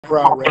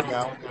crowd right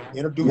now.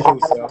 Introduce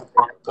yourself.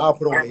 I'll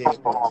put on the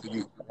headphones for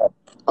you.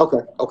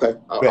 Okay.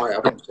 All right.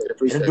 I appreciate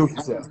it. Introduce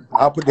yourself.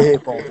 I'll put the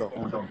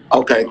headphones on.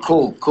 Okay,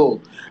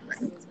 cool.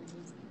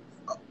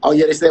 Oh,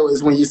 yeah, they say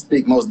it's when you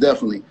speak, most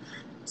definitely.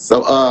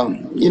 So,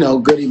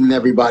 good evening,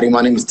 everybody.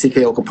 My name is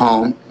TKO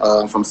Capone.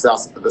 I'm from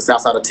the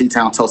south side of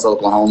T-Town, Tulsa,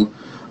 Oklahoma.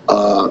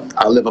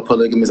 I live a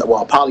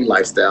poly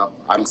lifestyle.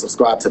 I don't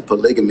subscribe to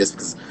polygamous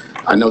because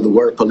I know the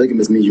word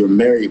polygamous means you're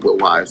married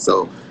with wives.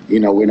 So,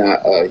 we're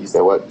not, you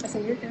said what? I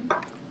said you're good.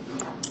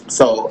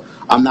 So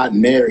I'm not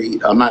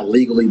married. I'm not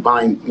legally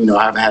binding.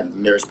 I haven't had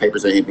marriage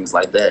papers or anything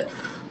like that.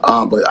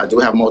 But I do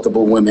have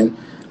multiple women.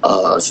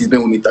 She's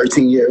been with me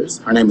 13 years.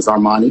 Her name is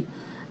Armaniii.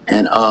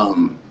 And,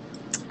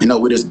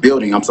 we're just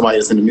building. I'm somebody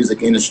that's in the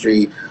music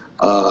industry.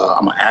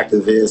 I'm an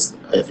activist.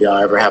 If y'all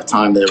ever have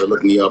time to ever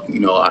look me up,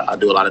 I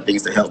do a lot of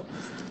things to help,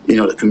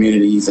 the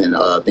communities and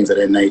things of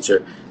that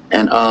nature.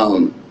 And,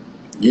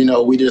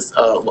 we just,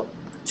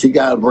 she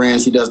got a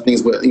brand. She does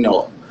things with,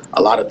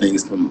 a lot of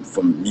things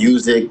from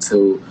music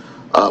to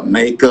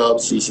makeup.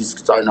 She's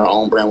starting her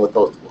own brand with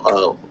those,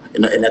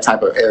 in that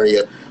type of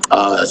area.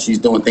 She's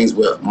doing things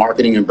with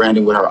marketing and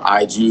branding with her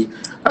IG.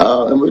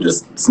 And we're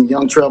just some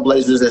young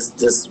trailblazers that's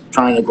just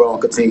trying to grow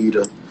and continue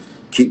to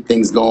keep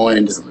things going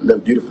and just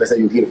live beautiful. They say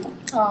you're beautiful.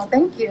 Oh,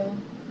 thank you.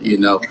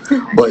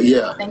 But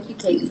yeah. Thank you,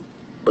 Katie.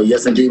 But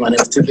yes, indeed, my name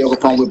is TKO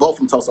Capone. We're both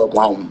from Tulsa,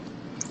 Oklahoma.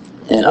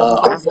 And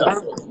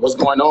what's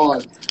going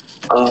on?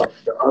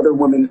 The other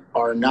women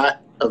are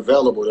not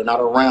available. They're not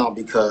around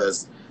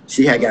because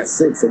she had got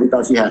sick, so we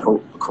thought she had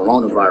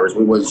coronavirus.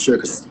 We wasn't sure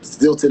because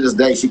still to this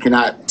day she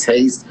cannot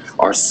taste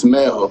or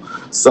smell.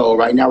 So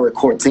right now we're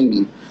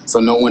quarantining, so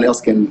no one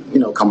else can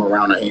come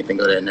around or anything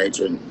of that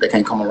nature. They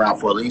can't come around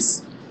for at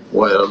least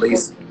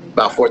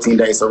about 14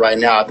 days. So right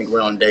now I think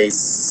we're on day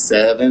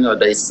 7 or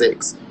day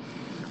 6.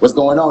 What's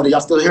going on? Do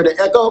y'all still hear the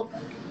echo?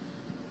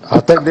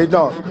 I think they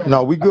don't.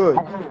 No, we good.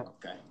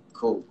 Okay,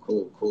 cool.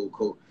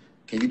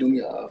 Can you do me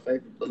a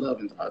favor,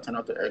 beloved, and turn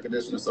off the air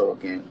conditioner so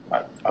again,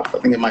 I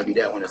think it might be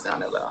that one that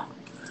sounded loud.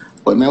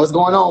 But man, what's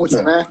going on with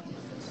you, man?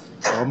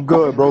 I'm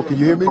good, bro. Can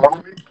you hear me?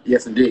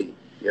 Yes, indeed.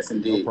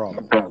 No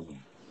problem.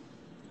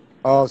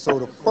 So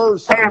the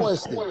first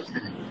question: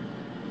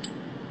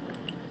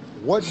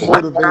 what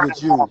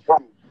motivated you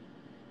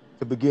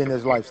to begin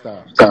this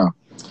lifestyle?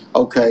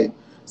 Okay,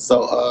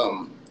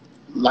 so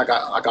like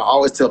I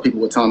always tell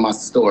people when telling my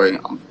story,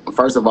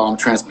 first of all, I'm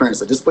transparent.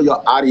 So just for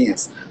your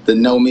audience to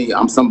know me,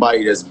 I'm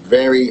somebody that's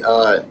very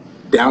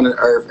down to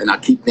earth, and I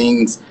keep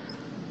things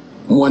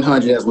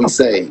 100, as we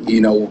say,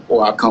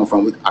 where I come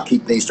from. I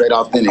keep things straight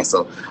authentic.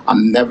 So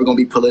I'm never going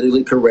to be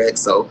politically correct.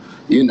 So,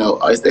 they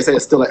say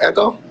it's still an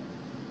echo.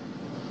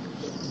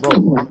 Bro,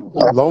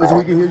 as long as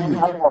we can hear you.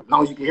 As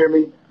long as you can hear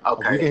me?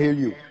 Okay. We can hear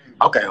you.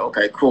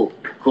 Okay, cool.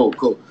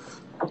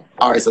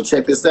 All right, so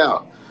check this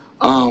out.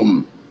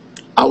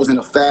 I was in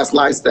a fast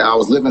lifestyle. I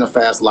was living a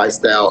fast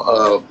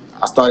lifestyle.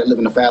 I started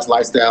living a fast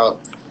lifestyle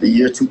the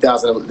year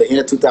 2000, the end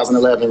of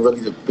 2011, really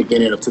the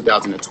beginning of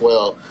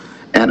 2012.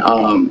 And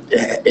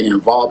it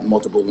involved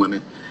multiple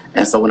women.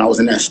 And so when I was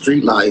in that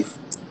street life,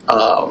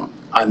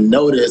 I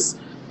noticed,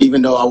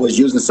 even though I was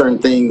using certain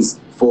things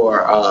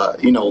for,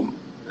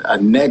 a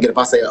negative,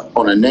 I say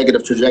on a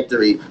negative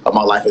trajectory of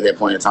my life at that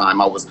point in time,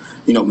 I was,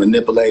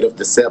 manipulative,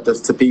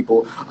 deceptive to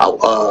people. I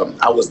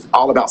was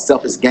all about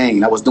selfish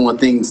gain. I was doing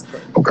things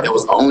that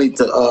was only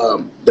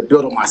to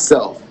build on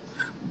myself.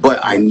 But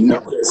I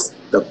noticed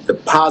the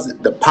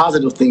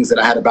positive things that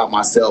I had about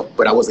myself,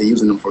 but I wasn't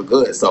using them for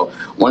good. So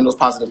one of those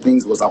positive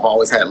things was I've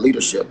always had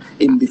leadership.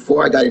 Even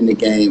before I got in the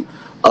game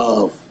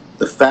of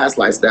the fast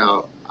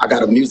lifestyle, I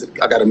got a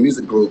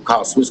music group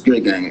called Switch Gear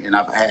Gang, and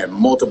I've had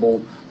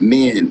multiple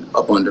men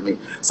up under me.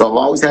 So I've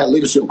always had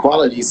leadership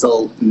qualities.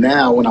 So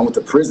now when I went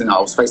to prison, I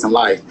was facing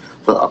life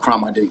for a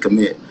crime I didn't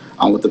commit.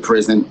 I went to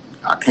prison.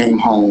 I came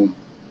home.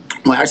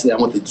 Well, actually, I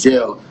went to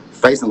jail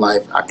facing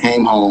life. I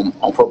came home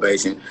on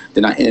probation.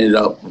 Then I ended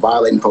up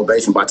violating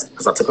probation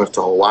because I took her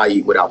to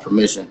Hawaii without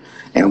permission.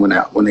 And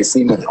when they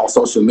see me on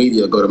social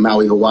media go to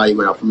Maui, Hawaii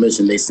without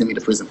permission, they sent me to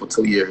prison for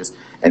 2 years.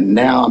 And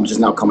now I'm just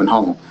now coming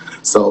home.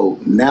 So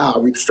now I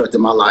reconstructed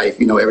my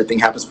life. Everything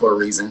happens for a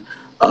reason.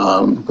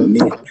 Me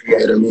and the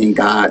Creator, me and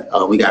God,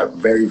 we got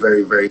very,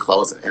 very, very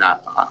close. And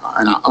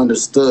I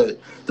understood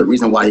the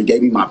reason why He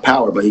gave me my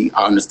power, but I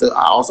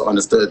also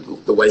understood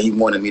the way He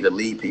wanted me to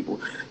lead people.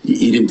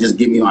 He didn't just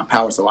give me my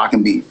power so I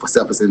can be for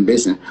selfish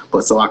ambition,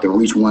 but so I can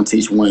reach one,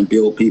 teach one,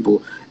 build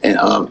people. And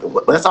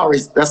that's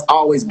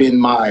always been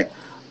my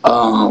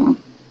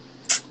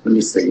let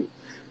me see.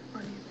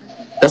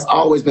 That's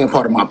always been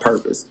part of my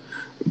purpose.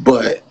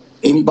 But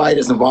anybody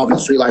that's involved in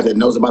the street life that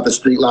knows about the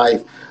street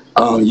life,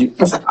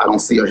 I don't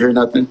see or hear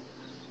nothing.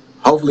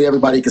 Hopefully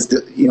everybody can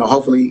still,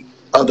 hopefully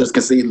others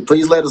can see.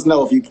 Please let us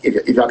know if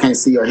y'all can't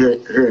see or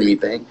hear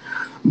anything.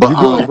 But you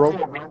good,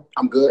 bro?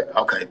 I'm good.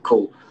 Okay,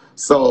 cool.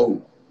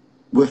 So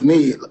with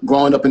me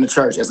growing up in the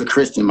church as a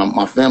Christian,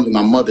 my family,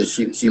 my mother,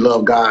 she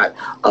loved God,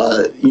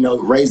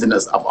 raising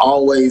us. I've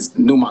always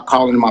knew my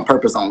calling and my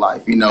purpose on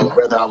life,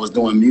 whether I was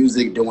doing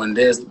music, doing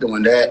this,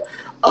 doing that.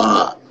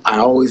 I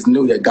always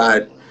knew that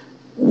God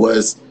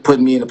was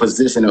putting me in a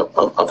position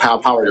of how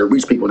power to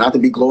reach people, not to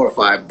be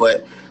glorified,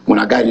 but when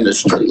I got into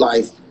street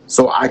life,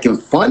 so I can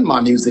fund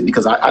my music,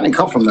 because I didn't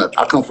come from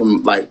I come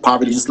from like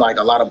poverty, just like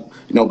a lot of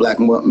black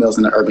males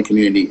in the urban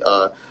community.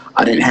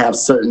 I didn't have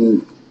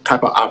certain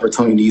type of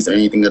opportunities or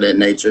anything of that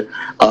nature,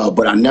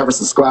 but I never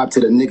subscribed to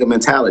the nigga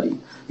mentality.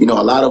 A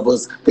lot of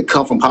us that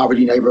come from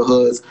poverty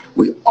neighborhoods,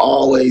 we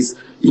always,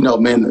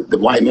 man, the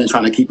white man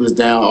trying to keep us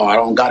down, or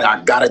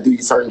I gotta do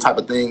certain type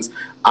of things.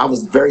 I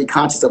was very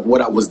conscious of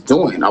what I was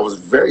doing. I was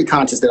very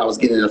conscious that I was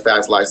getting in a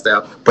fast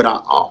lifestyle, but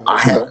I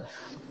had,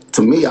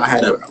 to me, I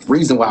had a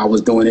reason why I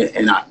was doing it,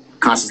 and I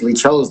consciously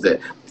chose that.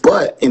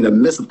 But in the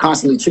midst of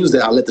constantly choosing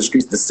that, I let the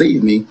streets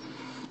deceive me,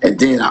 and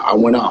then I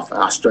went off,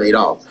 and I strayed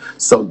off.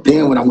 So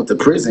then when I went to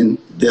prison,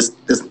 this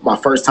my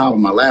first time,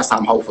 and my last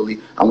time, hopefully,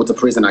 I went to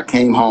prison. I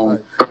came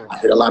home. I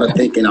did a lot of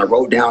thinking. I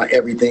wrote down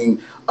everything.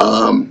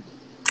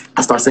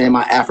 I started saying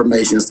my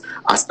affirmations.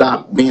 I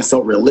stopped being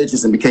so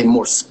religious and became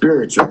more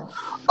spiritual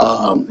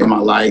in my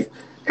life.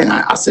 And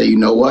I said, you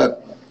know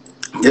what?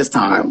 This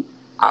time,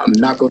 I'm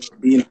not going to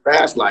be in a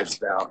fast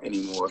lifestyle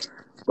anymore,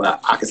 but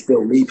I can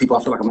still lead people.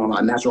 I feel like I'm on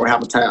my natural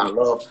habitat. I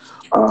love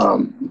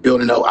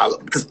building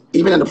up, because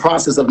even in the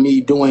process of me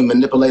doing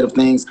manipulative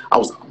things, I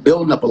was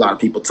building up a lot of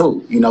people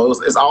too.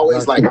 It's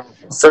always like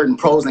certain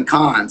pros and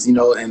cons,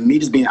 and me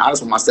just being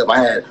honest with myself. I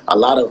had a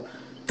lot of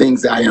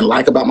things that I didn't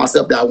like about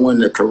myself that I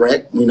wanted to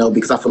correct,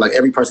 because I feel like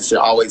every person should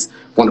always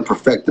want to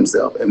perfect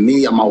themselves. And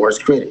me, I'm my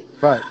worst critic.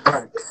 Right.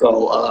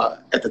 So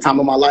at the time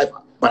of my life,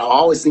 but I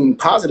always seen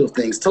positive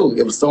things too.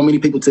 There was so many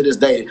people to this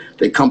day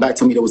that come back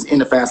to me that was in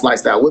the fast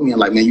lifestyle with me and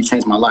like, man, you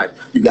changed my life.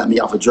 You got me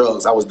off of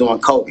drugs. I was doing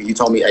coke, and you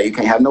told me, hey, you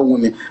can't have no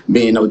women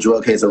being no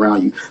drug heads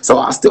around you. So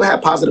I still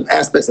have positive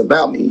aspects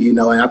about me, and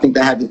I think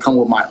that had to come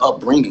with my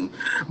upbringing.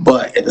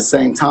 But at the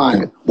same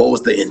time, what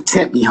was the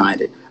intent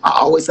behind it? I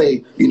always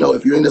say,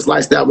 if you're in this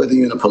lifestyle, whether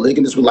you're in a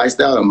polygamous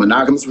lifestyle, a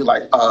monogamous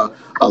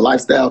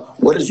lifestyle,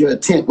 what is your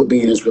intent with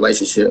being in this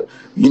relationship?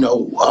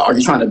 Are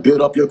you trying to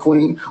build up your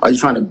queen? Are you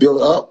trying to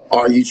build up?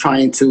 Are you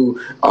trying to,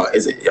 are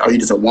you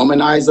just a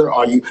womanizer?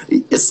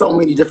 It's so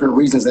many different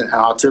reasons and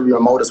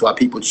ulterior motives why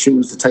people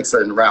choose to take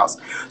certain routes.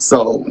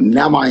 So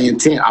now my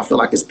intent, I feel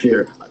like it's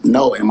pure.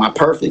 No, am I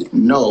perfect?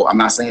 No, I'm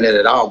not saying that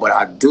at all, but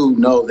I do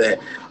know that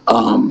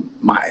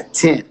my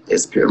intent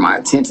is pure. My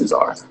intentions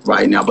are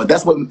right now, but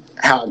that's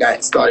how I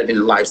got started in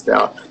the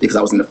lifestyle, because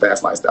I was in the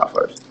fast lifestyle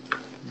first.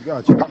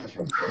 Gotcha.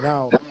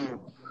 Now,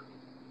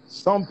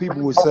 some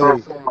people would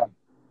say,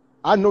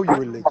 I know you're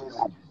religious,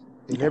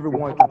 and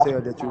everyone can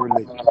tell that you're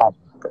religious.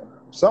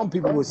 Some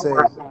people would say,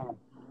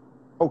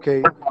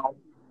 okay,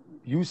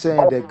 you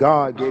saying that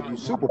God gave you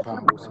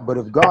superpowers, but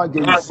if God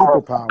gave you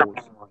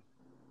superpowers,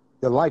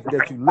 the life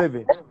that you live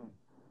in,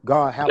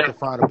 God have to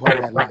frown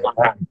upon that life.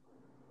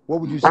 What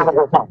would you say?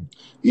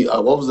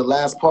 What was the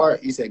last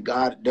part? You said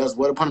God does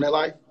what upon that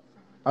life?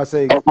 I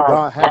say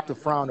God have to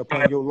frown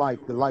upon your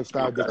life, the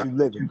lifestyle that you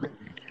live in.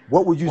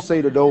 What would you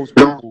say to those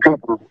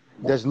people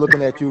that's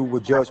looking at you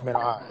with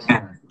judgmental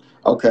eyes?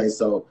 Okay,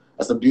 so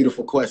that's a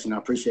beautiful question. I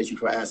appreciate you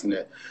for asking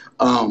that.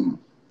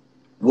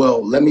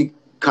 Well, let me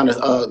kind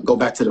of go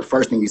back to the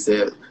first thing you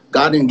said.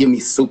 God didn't give me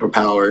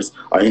superpowers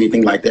or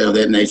anything like that of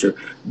that nature,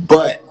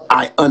 but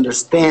I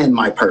understand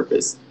my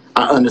purpose.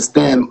 I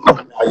understand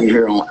my value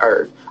here on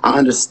earth. I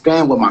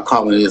understand what my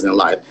calling is in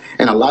life.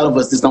 And a lot of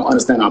us just don't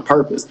understand our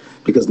purpose,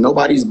 because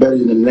nobody's better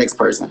than the next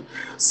person.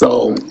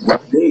 So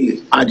with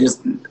me, I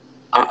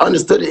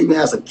understood it even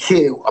as a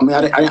kid. I mean,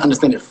 I didn't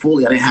understand it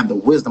fully. I didn't have the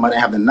wisdom. I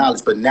didn't have the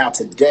knowledge. But now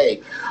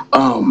today,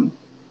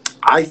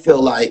 I feel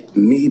like,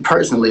 me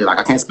personally, like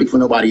I can't speak for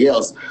nobody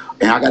else,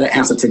 and I got to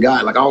answer to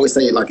God. Like I always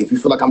say, like if you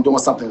feel like I'm doing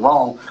something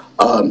wrong,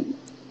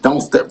 don't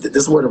step. This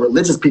is where the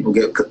religious people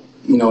get,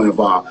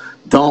 involved.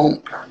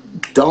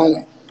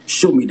 Don't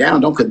shoot me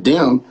down. Don't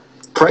condemn.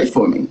 Pray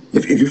for me.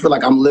 If you feel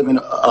like I'm living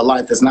a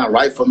life that's not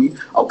right for me,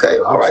 okay,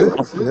 all right.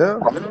 Yeah.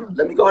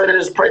 Let me go ahead and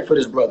just pray for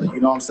this brother. You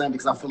know what I'm saying?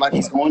 Because I feel like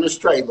he's going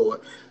astray,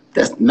 Lord.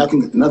 That's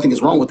nothing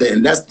is wrong with it.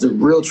 And that's the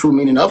real true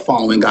meaning of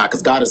following God,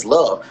 because God is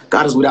love.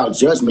 God is without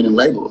judgment and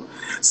label.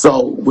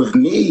 So with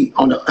me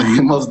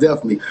most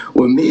definitely,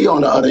 with me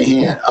on the other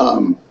hand,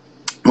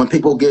 when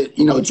people get,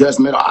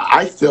 judgmental,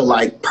 I feel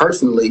like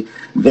personally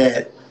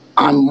that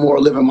I'm more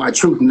living my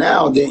truth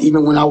now than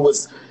even when I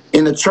was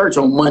in the church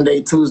on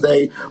Monday,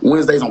 Tuesday,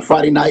 Wednesdays, on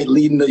Friday night,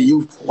 leading the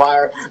youth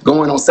choir,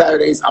 going on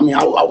Saturdays. I mean,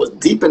 I was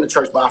deep in the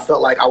church, but I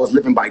felt like I was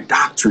living by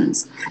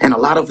doctrines. And a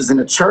lot of us in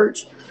the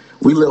church,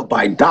 we live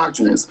by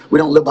doctrines. We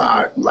don't live by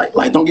our, like,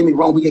 don't get me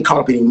wrong, we get caught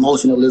up in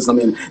emotionalism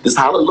and this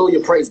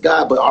hallelujah, praise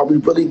God, but are we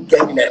really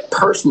getting that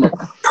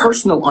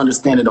personal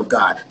understanding of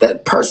God,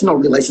 that personal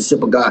relationship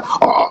with God?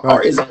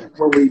 Or is it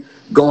where we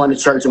going to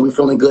church and we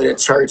feeling good at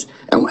church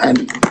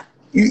and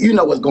you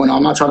know what's going on.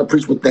 I'm not trying to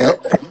preach with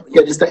that.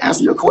 Yeah, just to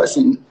answer your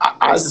question,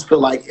 I just feel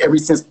like ever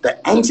since the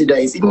ancient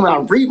days, even when I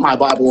read my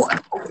Bible and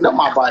open up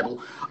my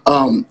Bible,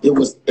 it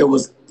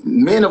was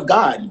men of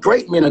God,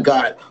 great men of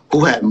God,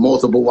 who had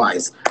multiple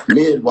wives,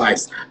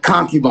 midwives,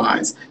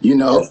 concubines,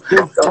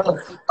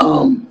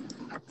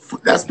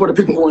 that's for the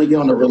people who want to get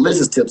on the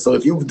religious tip. So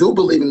if you do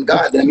believe in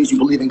God, that means you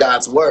believe in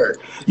God's word,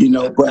 you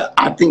know. But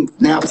I think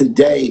now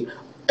today,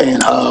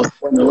 and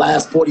in the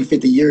last 40,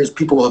 50 years,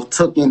 people have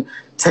taken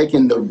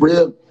the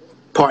rib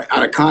part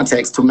out of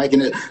context to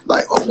making it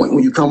like, oh,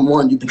 when you come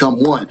one, you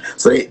become one.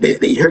 So they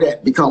hear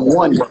that become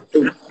one.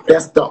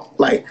 That's the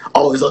like,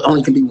 oh, it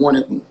only can be one,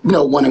 you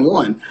know, one and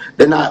one.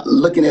 They're not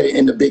looking at it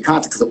in the big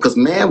context because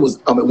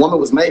woman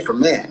was made for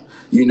man,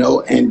 you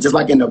know, and just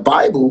like in the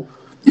Bible,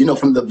 you know,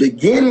 from the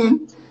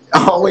beginning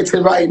all the way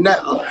to right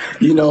now,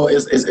 you know,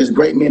 it's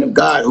great men of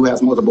God who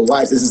has multiple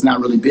wives. This is not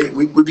really big.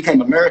 We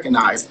became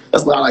Americanized.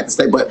 That's what I like to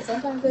say. But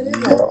sometimes it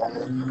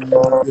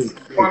is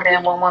one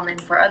man, one woman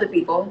for other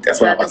people.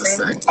 That's what I was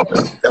about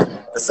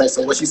to say.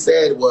 So what she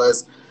said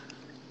was,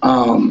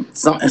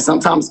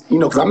 sometimes, you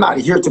know, because I'm not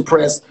here to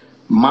press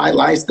my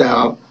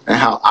lifestyle and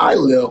how I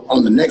live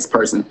on the next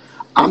person.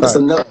 I'm just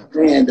another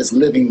man that's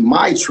living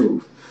my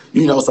truth.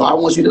 You know, so I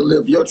want you to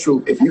live your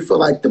truth. If you feel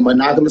like the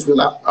monogamous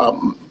route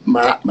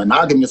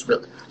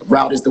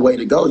is the way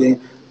to go, then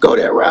go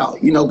that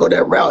route. You know, go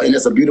that route, and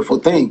it's a beautiful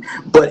thing.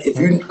 But if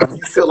you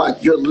feel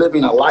like you're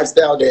living a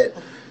lifestyle that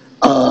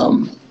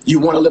you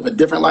want to live a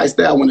different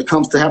lifestyle when it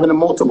comes to having a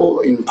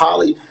multiple in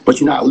poly, but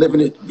you're not living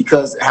it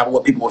because of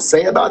what people will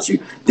say about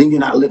you, then you're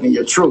not living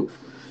your truth.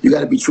 You got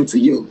to be true to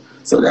you.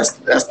 So that's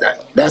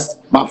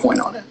my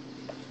point on it.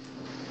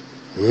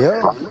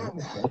 Yeah.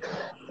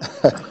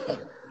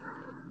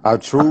 I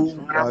truly,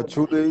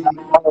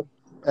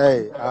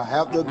 hey, I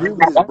have to agree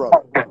with this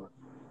brother.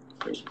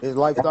 His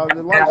lifestyle is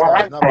his lifestyle.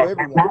 It's not for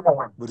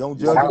everyone. But don't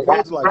judge him for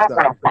his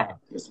lifestyle.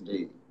 Yes,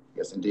 indeed.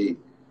 Yes, indeed.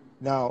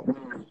 Now,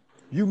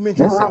 you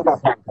mentioned something.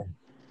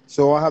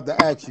 So I have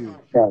to ask you.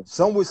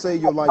 Some would say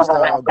your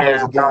lifestyle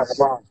goes against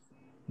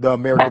the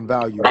American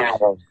values.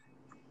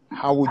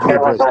 How would you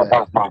address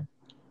that?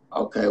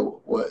 Okay,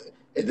 well,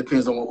 it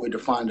depends on what we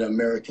define the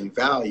American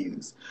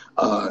values.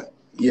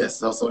 Yes,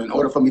 so in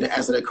order for me to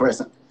answer that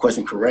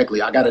question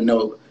correctly, I got to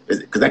know,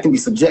 because that can be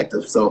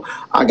subjective. So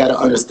I got to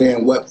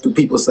understand what do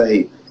people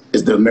say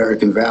is the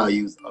American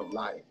values of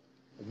life.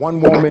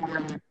 One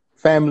woman,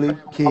 family,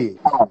 kids.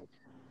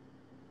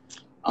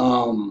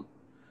 Well,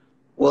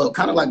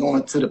 kind of like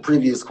going to the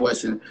previous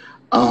question,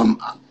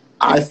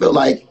 I feel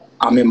like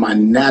I'm in my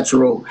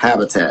natural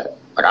habitat.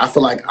 Like I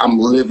feel like I'm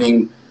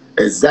living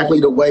exactly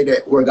the way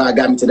that where God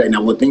got me today.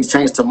 Now, will things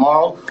change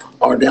tomorrow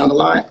or down the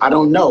line? I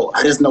don't know.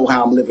 I just know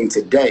how I'm living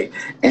today.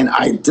 And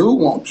I do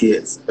want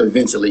kids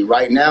eventually.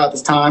 Right now, at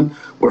this time,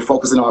 we're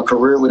focusing on our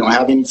career. We don't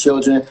have any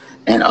children.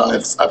 And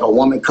if a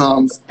woman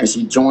comes and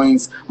she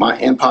joins my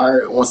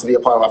empire, wants to be a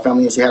part of our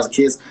family, and she has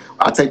kids,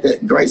 I take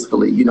that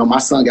gracefully. You know, my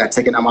son got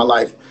taken out of my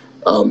life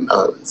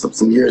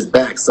some years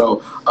back.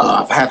 So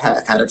I have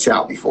had a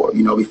child before,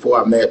 you know,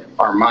 before I met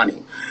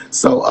Armaniii.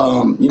 So,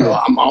 you know,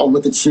 I'm all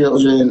with the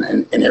children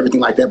and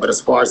everything like that. But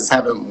as far as just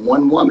having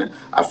one woman,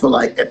 I feel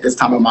like at this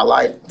time of my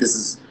life,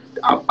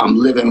 I'm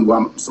living where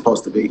I'm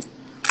supposed to be.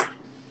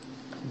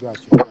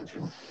 Gotcha.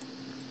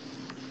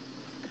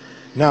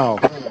 Now,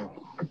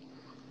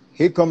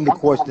 here comes the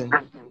question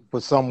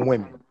for some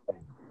women.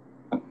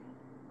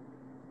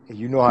 And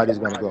you know how this is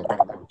going to go.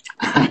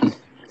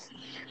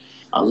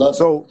 I love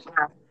So,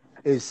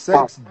 is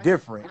sex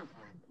different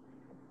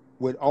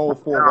with all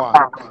four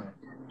wives?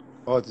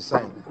 Or it's the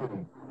same?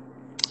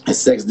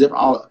 Is sex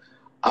different?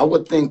 I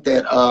would think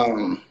that,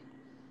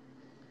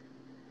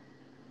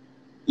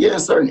 yeah, in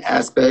certain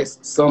aspects,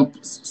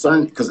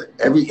 certain, because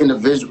every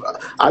individual,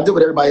 I do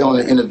with everybody on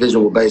an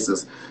individual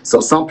basis.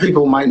 So some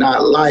people might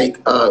not like,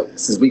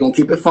 since we're going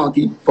to keep it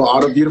funky for all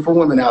the beautiful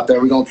women out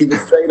there, we're going to keep it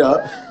straight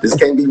up. This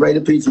can't be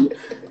rated PG.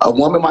 A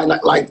woman might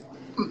not like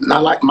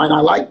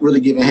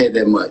really giving head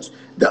that much.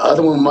 The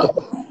other one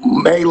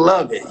may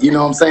love it. You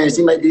know what I'm saying?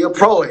 She may be a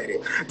pro at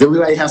it. Then we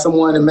might have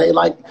someone that may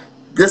like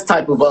this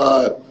type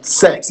of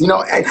sex. You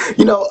know,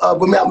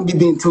 without me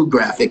being too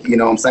graphic. You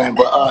know what I'm saying?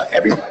 But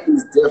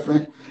everybody's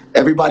different.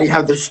 Everybody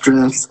have their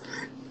strengths,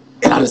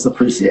 and I just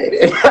appreciate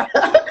it.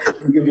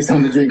 Give me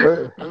something to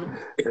drink.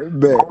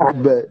 Bet.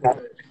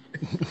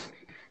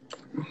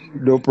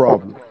 No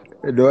problem.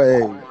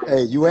 No,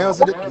 hey, you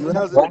answered it.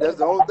 That's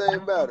the whole thing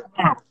about it.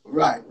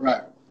 Right.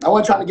 I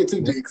wasn't trying to get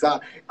too deep, because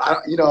I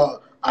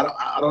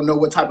don't know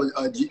what type of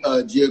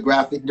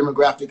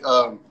demographic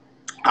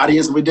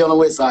audience we're dealing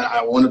with, so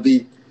I want to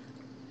be,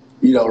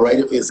 you know,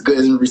 right, as good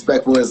and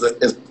respectful as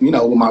you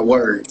know, with my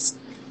words.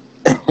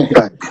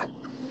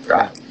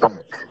 Right.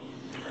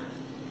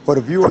 For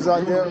the viewers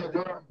out there,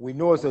 we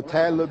know it's a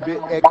tad little bit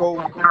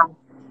echo,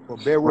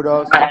 but bear with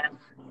us.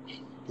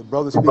 The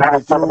brother speaking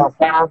the truth,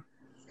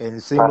 and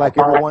it seems like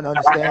everyone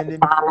understanding,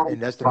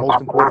 and that's the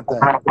most important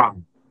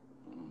thing.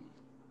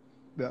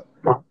 Yeah.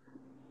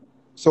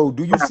 So,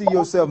 do you see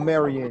yourself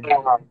marrying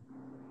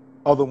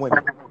other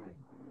women?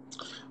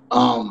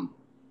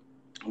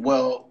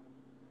 Well,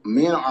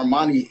 me and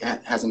Armaniii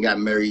hasn't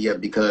gotten married yet,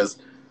 because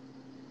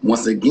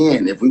once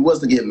again, if we was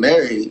to get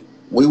married,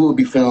 we would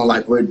be feeling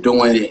like we're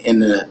doing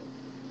it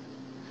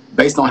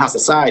based on how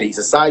society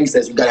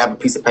says you got to have a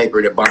piece of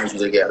paper that binds you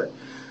together.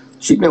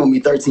 She's been with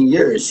me 13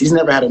 years. She's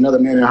never had another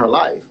man in her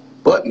life.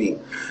 but me.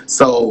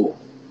 So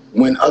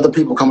when other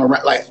people come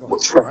around, like we're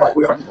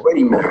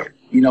already married.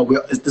 You know,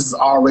 this is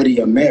already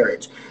a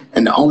marriage,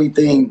 and the only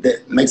thing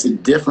that makes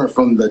it different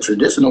from the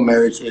traditional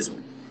marriage is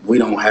we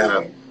don't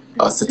have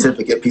a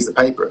certificate piece of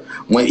paper.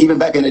 When even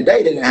back in the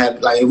day, they didn't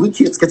have, like, if we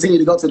kids continue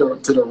to go to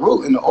the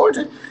root and the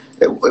origin,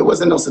 it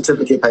wasn't no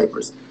certificate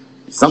papers.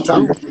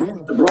 Sometimes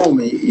the room,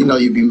 you know,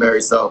 you'd be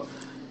married. So,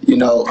 you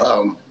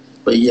know,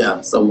 but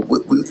yeah. So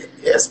we,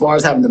 as far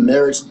as having the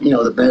marriage, you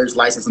know, the marriage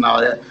license and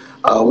all that,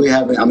 we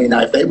haven't. I mean,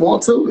 if they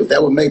want to, if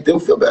that would make them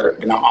feel better,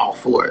 then I'm all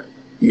for it.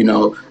 You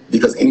know,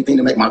 because anything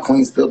to make my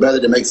queens feel better,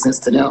 that makes sense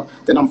to them,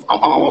 then I'm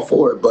all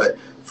for it. But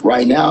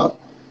right now,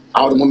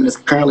 all the women that's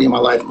currently in my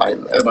life, like,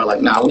 everybody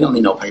like, nah, we don't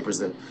need no papers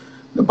to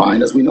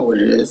bind us. We know what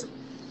it is.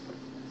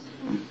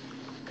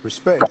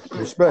 Respect.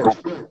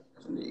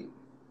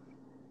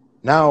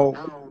 Now,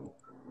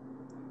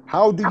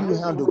 how do you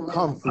handle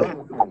conflict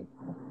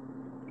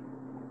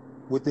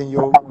within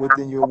your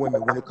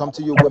women? When it comes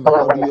to your women,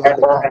 how do you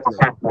handle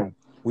conflict?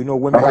 We know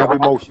women have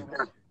emotions,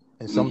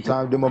 and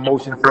sometimes them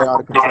emotions play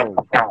out of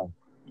control.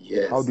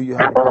 Yes. How do you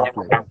handle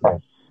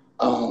conflict?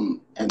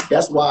 And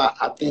that's why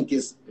I think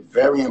it's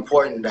very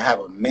important to have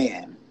a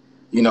man.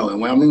 You know,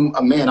 and when I mean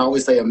a man, I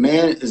always say a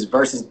man is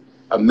versus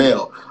a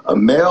male. A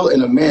male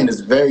and a man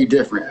is very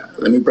different.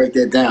 Let me break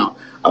that down.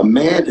 A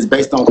man is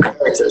based on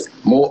characters,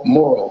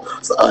 moral,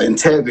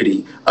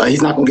 integrity.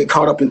 He's not going to get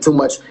caught up in too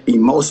much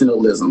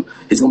emotionalism.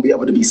 He's going to be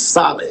able to be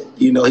solid.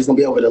 You know, he's going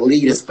to be able to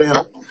lead his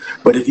family.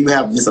 But if you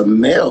have just a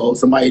male,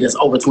 somebody that's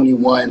over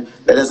 21,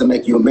 that doesn't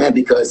make you a man,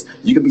 because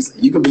you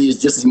can be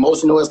just as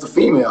emotional as the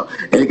female,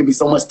 and it can be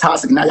so much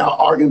toxic. Now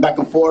y'all arguing back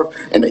and forth,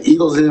 and the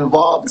egos are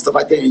involved and stuff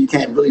like that, and you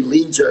can't really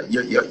lead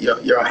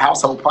your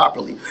household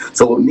properly.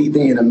 So with me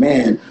being a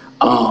man,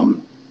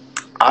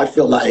 I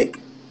feel like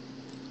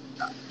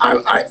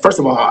I first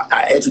of all,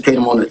 I educate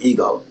them on the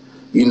ego.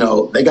 You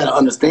know, they got to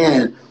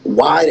understand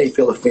why they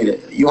feel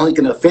offended. You only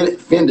can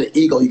offend the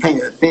ego. You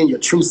can't offend your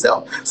true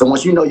self. So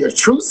once you know your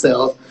true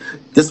self,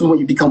 this is when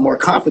you become more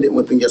confident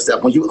within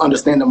yourself. When you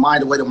understand the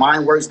mind, the way the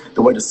mind works,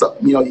 the way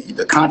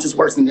the conscious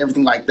works, and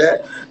everything like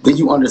that, then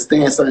you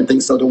understand certain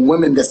things. So the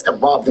women that's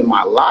involved in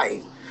my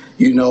life,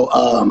 you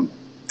know,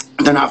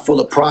 they're not full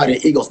of pride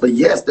and egos, but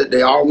yes,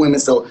 they are women.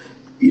 So,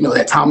 you know,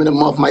 that time in the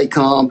month might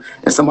come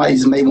and somebody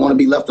just may want to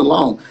be left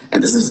alone.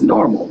 And this is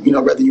normal, you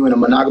know, whether you're in a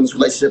monogamous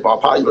relationship or a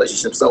poly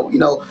relationship. So, you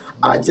know,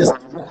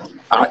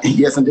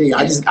 yes, indeed.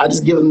 I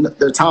just give them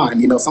their time.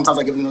 You know, sometimes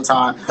I give them their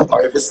time,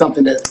 or if it's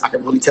something that I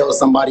can really tell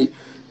somebody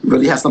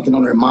really has something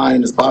on their mind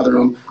and it's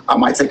bothering them, I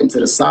might take them to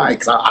the side,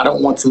 because I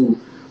don't want to,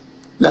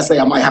 let's say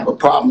I might have a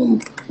problem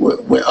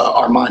with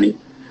Armani.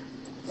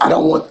 I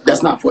don't want,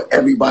 that's not for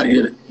everybody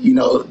to, you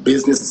know,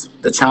 business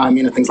to chime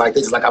in and things like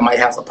this. Just like I might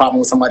have a problem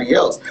with somebody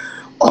else.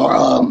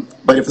 Or,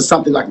 but if it's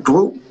something like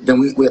group,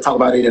 then we'll talk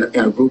about it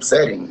in a group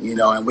setting, you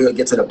know, and we'll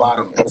get to the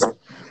bottom of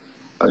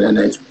that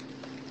nature.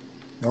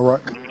 All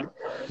right.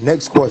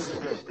 Next question.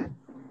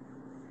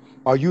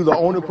 Are you the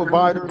owner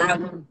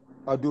provider,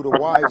 or do the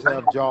wives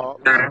have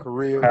jobs and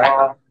careers?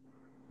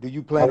 Do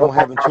you plan on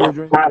having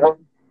children?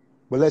 But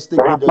let's stick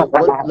with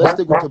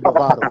the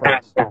provider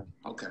first.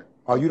 Okay.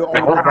 Are you the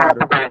owner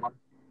provider?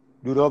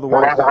 Do the other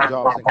wives have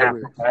jobs and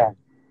careers?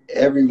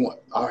 Everyone.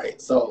 All right.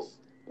 So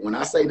when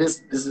I say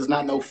this is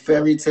not no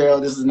fairy tale.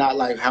 This is not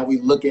like how we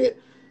look at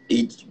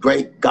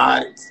great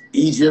God,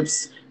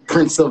 Egypt's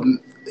Prince of,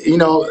 you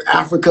know,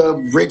 Africa,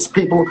 rich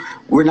people.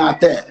 We're not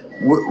that.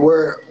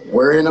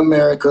 We're in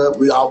America.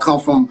 We all come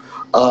from,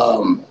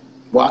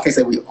 well, I can't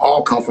say we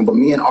all come from, but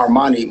me and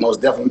Armani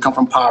most definitely come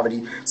from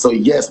poverty. So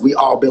yes, we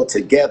all built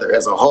together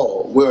as a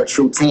whole. We're a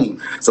true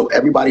team. So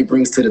everybody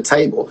brings to the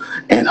table.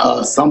 And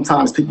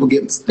sometimes people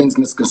get things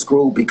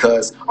misconstrued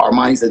because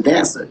Armani's a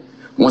dancer.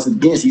 Once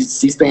again,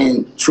 she's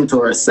staying true to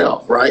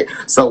herself, right?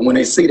 So when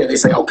they see that, they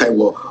say, okay,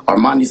 well,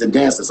 Armani's a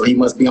dancer, so he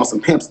must be on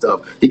some pimp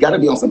stuff. He got to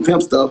be on some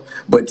pimp stuff,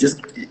 but just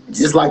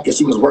like if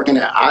she was working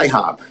at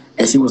IHOP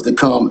and she was to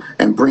come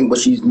and bring what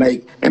she's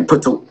make and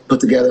put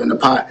together in the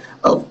pot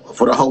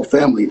for the whole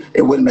family,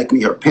 it wouldn't make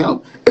me her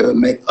pimp. It would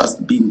make us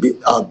be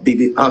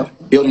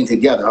building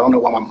together. I don't know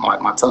why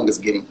my tongue is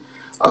getting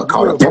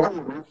caught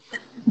up.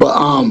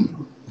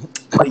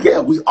 But yeah,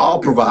 we all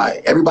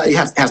provide. Everybody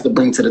has to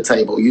bring to the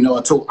table, you know,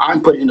 until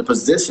I'm put in a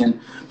position,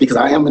 because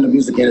I am in the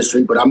music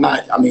industry, but I'm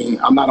not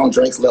on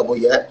Drake's level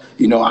yet.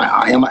 You know,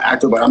 I am an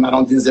actor, but I'm not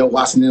on Denzel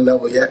Washington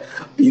level yet.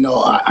 You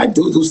know, I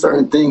do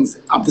certain things.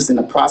 I'm just in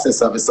the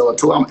process of it. So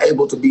until I'm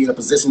able to be in a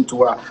position to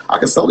where I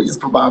can solely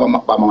just provide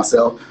by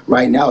myself,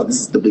 right now,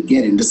 this is the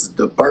beginning. This is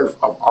the birth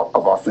of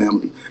our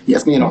family.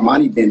 Yes, me and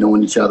Armani been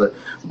knowing each other,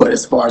 but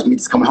as far as me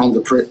just coming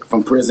home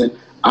from prison,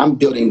 I'm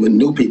building with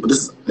new people.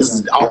 This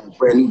is all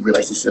brand new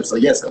relationships. So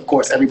yes, of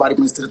course, everybody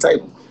brings to the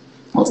table.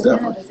 Most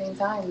definitely. At the same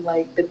time,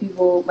 like the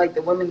people, like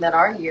the women that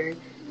are here.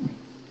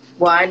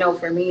 Well, I know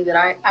for me that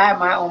I have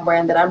my own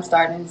brand that I'm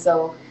starting.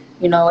 So,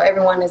 you know,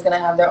 everyone is gonna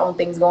have their own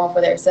things going for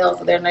themselves.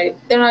 So they're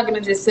not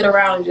gonna just sit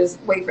around and just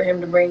wait for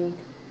him to bring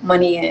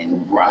money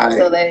in. Right.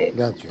 So that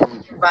Gotcha.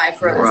 provide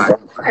for us.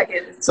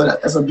 Right. So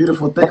that's a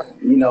beautiful thing.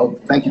 You know,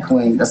 thank you,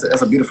 Queen. That's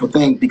a beautiful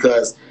thing,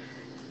 because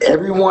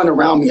everyone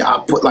around me,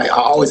 I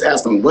always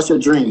ask them, what's your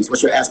dreams?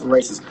 What's your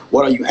aspirations?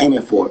 What are you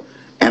aiming for?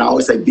 And I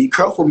always say, be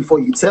careful before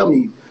you tell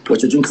me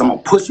what you're doing, because I'm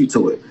going to push you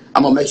to it.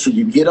 I'm going to make sure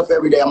you get up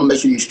every day. I'm going to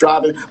make sure you're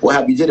striving. What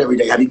have you did every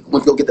day? Have you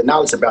went to go get the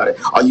knowledge about it?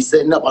 Are you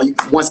setting up? Are you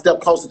one step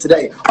closer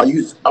today?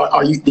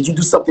 Did you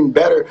do something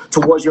better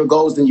towards your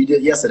goals than you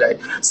did yesterday?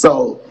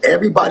 So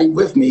everybody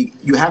with me,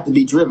 you have to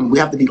be driven. We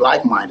have to be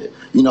like-minded.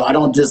 You know, I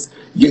don't just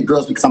get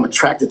girls because I'm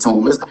attracted to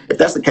them. If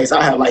that's the case,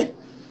 I have like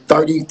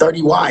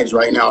 30 wives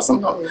right now.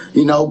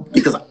 You know,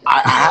 because I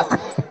have to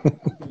be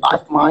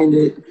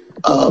like-minded,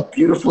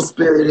 beautiful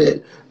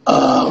spirited,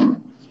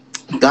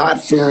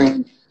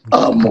 God-fearing,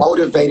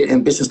 motivated,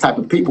 ambitious type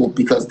of people,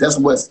 because that's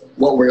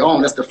what we're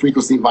on. That's the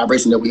frequency and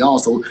vibration that we on.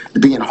 So to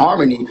be in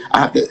harmony,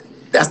 I have to.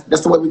 That's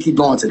the way we keep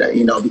going today.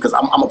 You know, because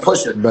I'm a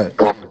pusher. Right.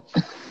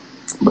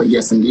 But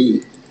yes,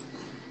 indeed.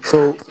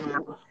 So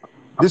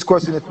this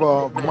question is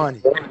for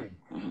Money.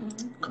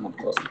 Come on,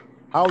 closer.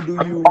 How do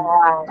you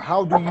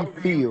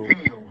feel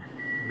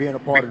being a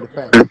part of the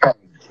family?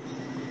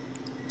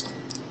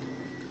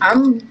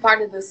 I'm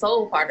part of the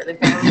soul part of the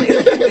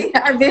family.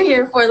 I've been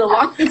here for the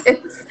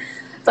longest.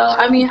 So,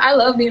 I mean, I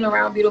love being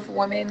around beautiful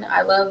women.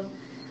 I love,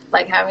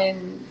 like,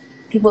 having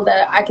people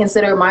that I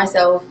consider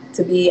myself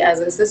to be as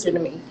a sister to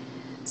me.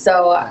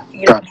 So,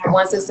 you know, I have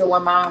one sister,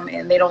 one mom,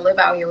 and they don't live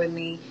out here with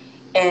me.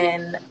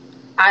 And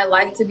I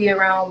like to be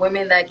around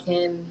women that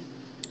can,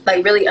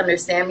 like, really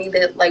understand me,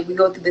 that, like, we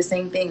go through the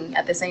same thing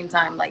at the same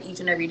time, like, each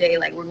and every day.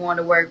 Like, we're going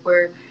to work,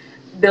 we're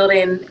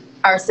building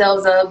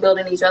ourselves up,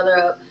 building each other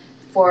up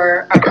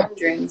for our own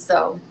dreams.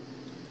 So,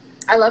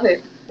 I love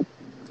it.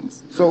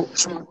 So,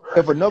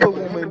 if another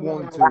woman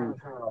wanted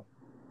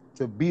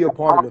to be a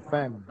part of the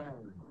family,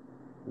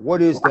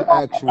 what is the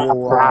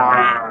actual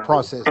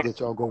process that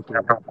y'all go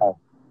through?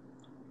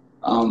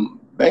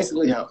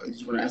 Basically, how did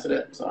you want to answer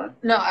that? Sorry.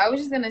 No, I was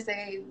just gonna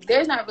say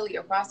there's not really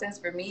a process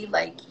for me.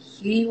 Like,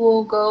 he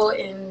will go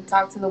and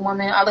talk to the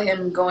woman. I'll let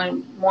him go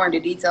in more into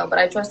detail, but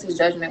I trust his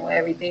judgment with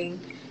everything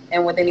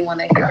and with anyone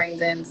that he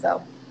brings in.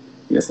 So.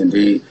 Yes,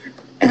 indeed.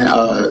 And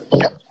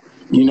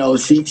you know,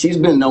 she's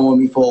been knowing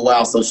me for a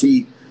while, so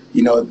she.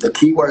 You know, the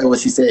key word,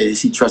 what she said is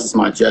she trusts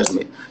my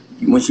judgment.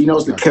 When she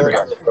knows the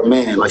character of a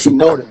man, like she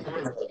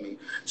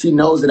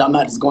knows that I'm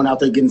not just going out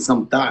there getting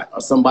some thought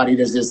or somebody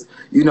that's just,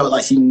 you know,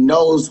 like she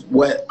knows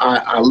what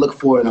I look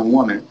for in a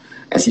woman,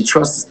 and she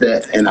trusts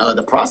that. And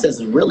the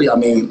process is really, I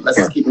mean, let's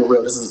just keep it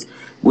real.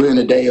 We're in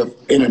a day of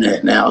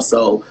internet now,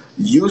 so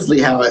usually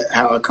how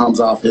it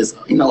comes off is,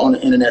 you know, on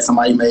the internet,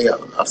 somebody may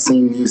have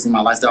seen me, seen my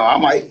lifestyle. I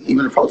might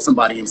even approach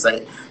somebody and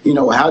say, you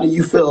know, how do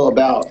you feel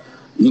about,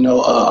 you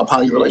know, a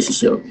poly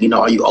relationship? You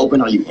know, are you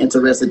open? Are you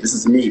interested? This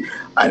is me.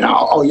 And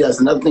oh yes,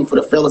 another thing for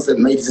the fellas that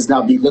may just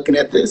not be looking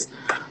at this.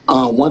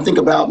 One thing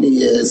about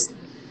me is,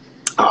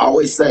 I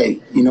always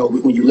say, you know,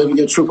 when you live in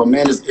your truth, a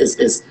man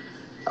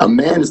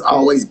is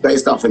always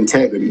based off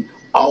integrity.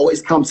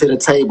 Always come to the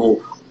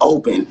table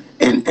open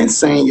and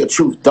saying your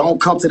truth. Don't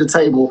come to the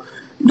table,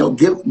 you know,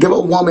 give a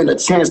woman a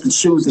chance to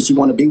choose if she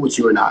want to be with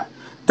you or not.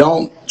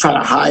 Don't try to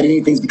hide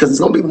anything, because there's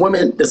going to be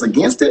women that's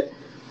against it,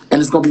 and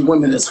it's going to be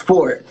women that's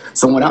for it.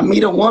 So when I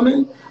meet a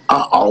woman,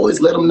 I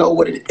always let them know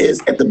what it is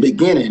at the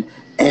beginning.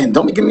 And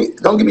don't get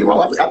me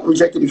wrong, I've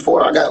rejected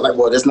before. I got like,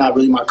 well, that's not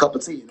really my cup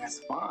of tea, and that's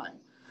fine,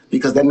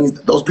 because that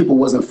means those people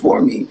wasn't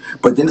for me.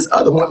 But then there's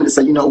other women that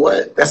say, you know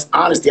what, that's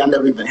honesty. I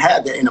never even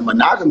had that in a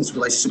monogamous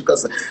relationship,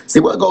 because see,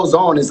 what goes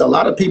on is a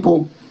lot of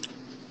people,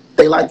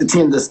 they like to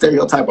tend to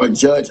stereotype or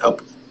judge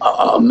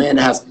a man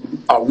that has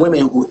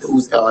women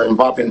who's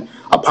involved in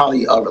a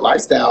poly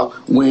lifestyle,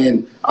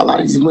 when a lot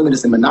of these women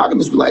that's in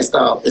monogamous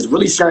lifestyle is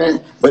really sharing,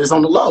 but it's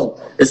on the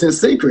low. It's in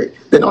secret.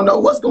 They don't know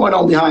what's going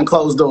on behind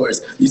closed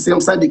doors. You see what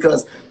I'm saying?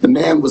 Because the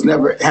man was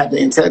never had the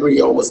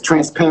integrity or was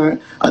transparent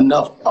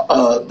enough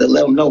to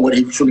let them know what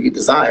he truly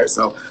desires.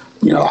 So,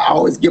 you know, I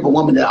always give a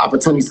woman the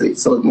opportunity.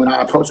 So when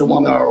I approach a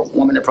woman or a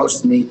woman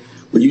approaches me,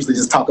 we usually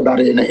just talk about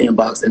it in the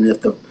inbox, and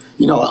if the,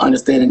 you know,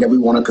 understanding that we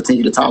want to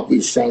continue to talk, we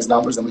exchange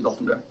numbers and we go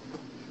from there.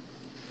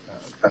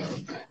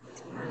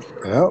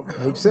 Well,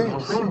 makes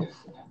sense.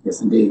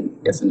 Yes, indeed.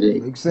 Yes,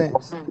 indeed. Makes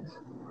sense.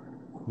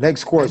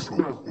 Next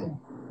question.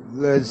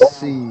 Let's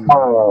see.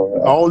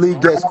 All these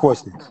guest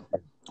questions.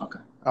 Okay.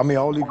 I mean,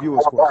 all these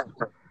viewers questions.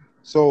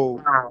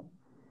 So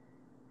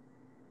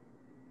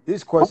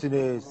this question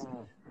is,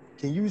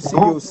 can you see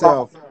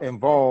yourself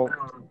involved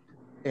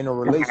in a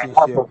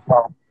relationship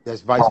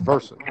that's vice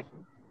versa?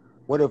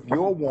 What if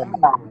your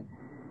woman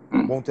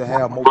wants to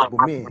have multiple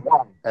men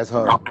as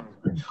husbands?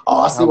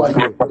 Oh, I see why you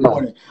gave me the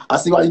warning. I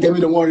see why you gave me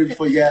the warning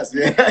before you asked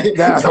me.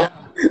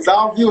 So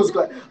our viewers,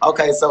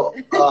 okay. So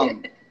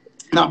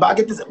now, but I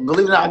get this.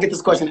 Believe it or not, I get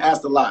this question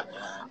asked a lot.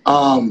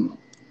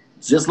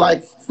 Just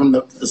like from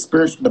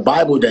the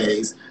Bible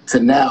days to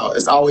now,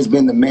 it's always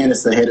been the man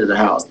that's the head of the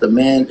house. The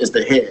man is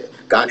the head.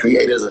 God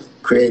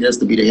created us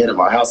to be the head of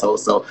our household.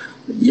 So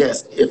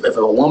yes, if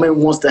a woman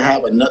wants to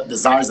have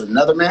desires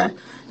another man,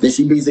 then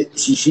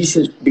she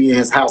should be in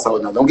his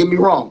household. Now, don't get me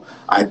wrong.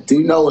 I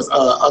do know it's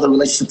other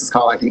relationships. It's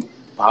called, I think,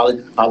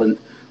 polygamy.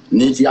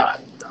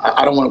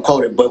 I don't want to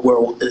quote it, but where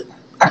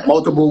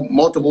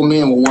multiple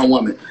men with one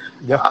woman.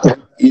 Yeah.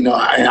 You know,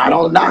 and I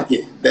don't knock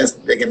it.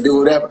 They can do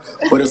whatever.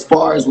 But as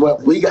far as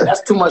what we got,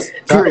 that's too much.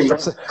 Period.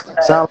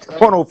 Sounds like a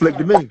porno flick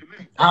to me.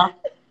 Huh?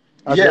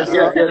 Yeah.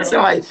 That's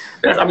like.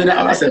 I mean,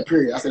 I said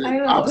period. I said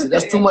the opposite.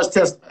 That's too much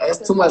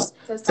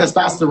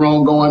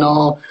testosterone going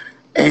on,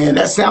 and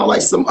that sounds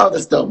like some other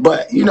stuff.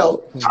 But you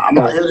know, I'm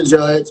not here to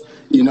judge.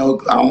 You know,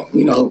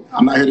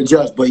 I'm not here to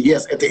judge. But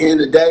yes, at the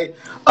end of the day,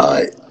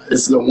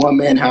 this is a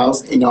one-man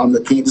house. You know, I'm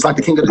the king. It's like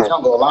the king of the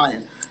jungle, a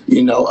lion.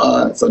 You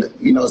know, so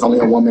you know, it's only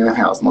a one-man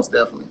house, most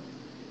definitely.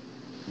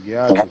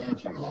 Yeah.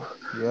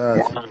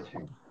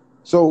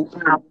 So,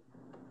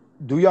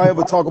 do y'all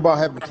ever talk about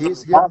having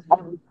kids together?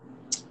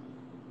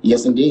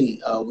 Yes,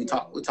 indeed. We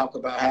talk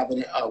about having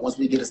it once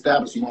we get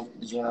established. Did you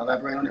want to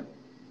elaborate on it?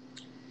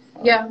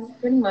 Yeah,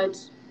 pretty much.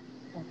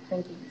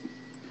 Thank you.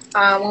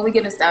 When we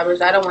get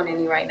established, I don't want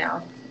any right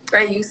now.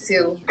 Very used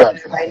to.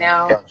 Right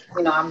now,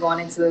 you know, I'm going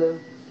into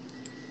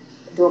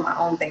doing my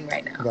own thing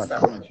right now.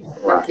 So,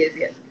 no kids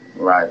yet.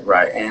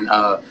 Right. And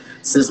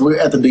since we're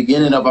at the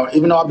beginning of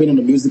even though I've been in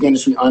the music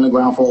industry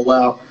underground for a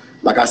while,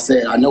 like I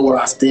said, I know where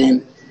I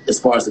stand as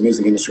far as the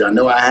music industry. I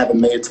know I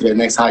haven't made it to the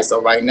next height.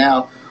 So right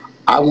now,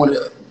 I want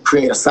to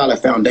create a solid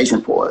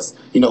foundation for us,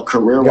 you know,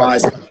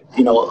 career-wise,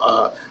 you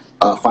know,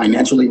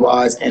 financially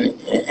wise, and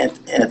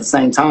at the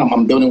same time,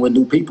 I'm dealing with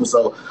new people.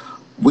 So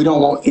we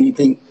don't want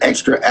anything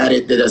extra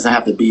added that doesn't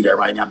have to be there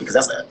right now, because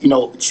that's, you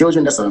know,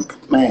 children, that's a,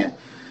 man,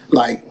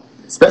 like,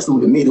 especially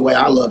with me, the way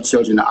I love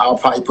children, I'll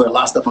probably put a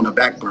lot of stuff on the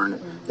back burner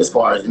as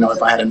far as, you know,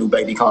 if I had a new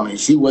baby coming,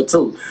 she would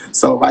too.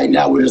 So right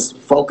now we're just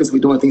focused. We're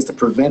doing things to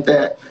prevent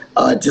that,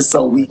 just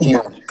so we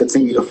can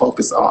continue to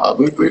focus on,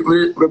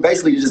 we're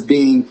basically just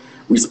being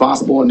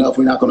responsible enough.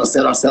 We're not going to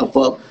set ourselves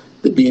up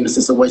to be in a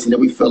situation that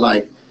we feel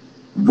like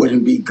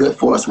wouldn't be good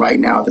for us right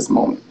now at this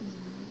moment.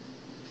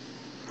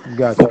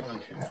 Gotcha.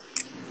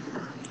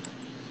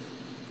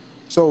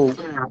 So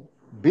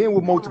being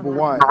with multiple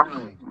wives,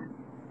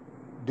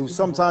 do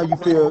sometimes you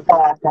feel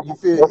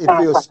it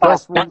feels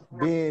stressful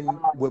being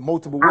with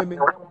multiple women?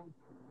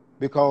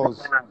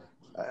 Because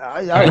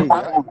I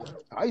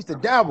used to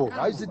dabble.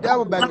 I used to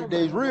dabble back in the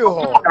days real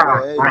hard.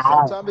 But hey,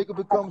 sometimes it could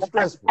become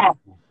stressful.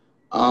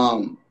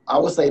 I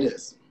would say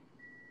this.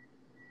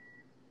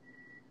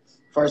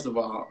 First of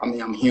all, I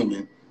mean, I'm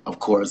human, of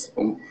course.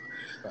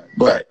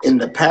 But in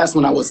the past,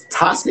 when I was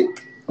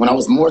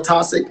more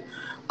toxic,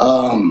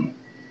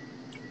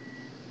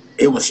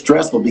 it was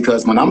stressful,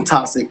 because when I'm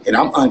toxic and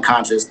I'm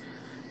unconscious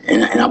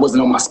and I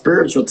wasn't on my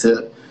spiritual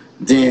tip,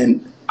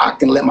 then I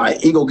can let my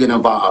ego get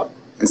involved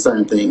in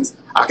certain things.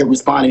 I can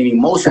respond in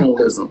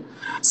emotionalism.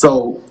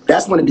 So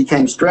that's when it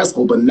became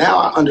stressful. But now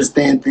I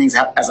understand things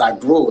as I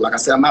grow. Like I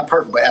said, I'm not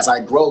perfect, but as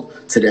I grow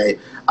today,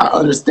 I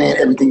understand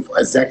everything for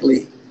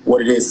exactly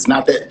what it is. It's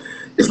not that,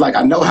 it's like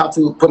I know how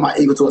to put my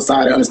ego to a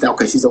side and understand,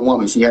 okay, she's a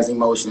woman, she has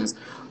emotions.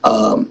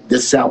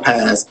 This shall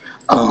pass.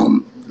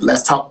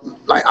 Let's talk.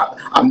 Like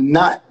I'm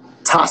not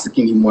toxic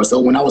anymore. So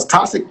when I was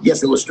toxic,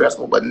 yes, it was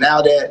stressful. But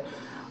now that,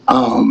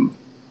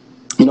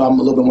 you know, I'm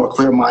a little bit more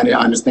clear-minded,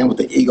 I understand what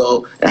the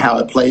ego and how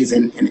it plays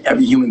in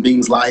every human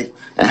being's life,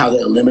 and how they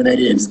eliminate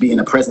it and just be in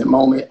the present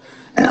moment,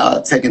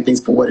 and taking things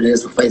for what it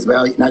is for face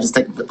value, not just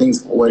taking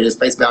things for what it is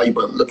face value,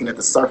 but looking at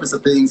the surface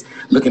of things,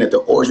 looking at the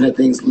origin of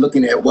things,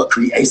 looking at what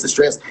creates the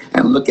stress,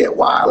 and look at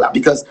why I allow.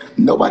 Because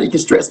nobody can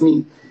stress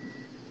me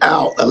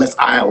out unless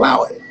I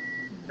allow it.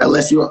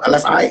 Unless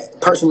I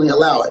personally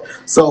allow it.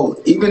 So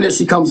even if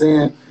she comes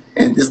in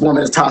and this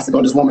woman is toxic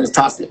or this woman is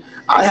toxic,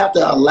 I have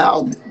to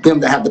allow them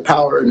to have the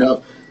power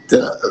enough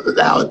to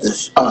allow it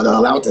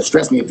to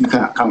stress me, if you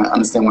kind of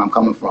understand where I'm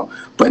coming from.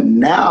 But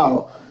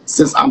now,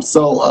 since I'm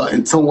so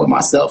in tune with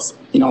myself,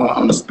 you know,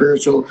 on the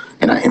spiritual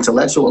and an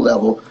intellectual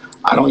level,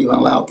 I don't even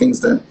allow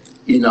things to,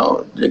 you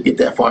know, to get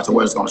that far to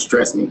where it's going to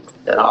stress me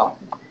at all.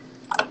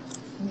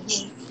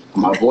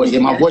 My voice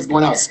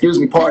going out. Excuse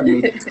me,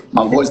 pardon me.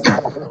 My voice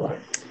going out.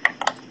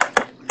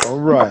 All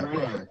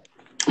right.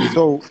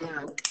 So,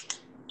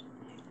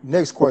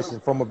 next question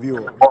from a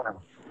viewer.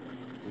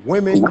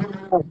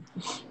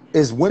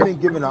 Is women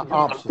given an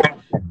option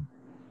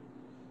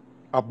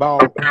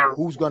about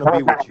who's going to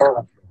be with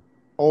you?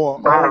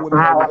 Or all women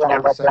are with you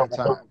at the same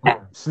time?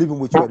 Sleeping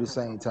with you at the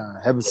same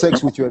time? Having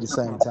sex with you at the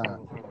same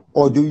time?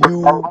 Or do you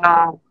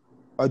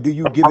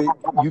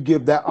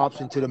give that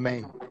option to the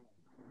man?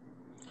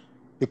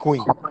 The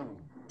queen?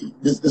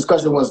 This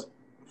question was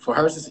for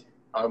her? Was it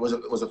no,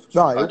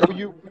 it was for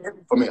you.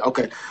 For me,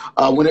 okay.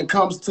 When it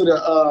comes to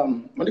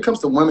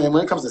women,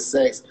 when it comes to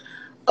sex,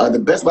 the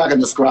best way I can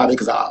describe it,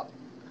 because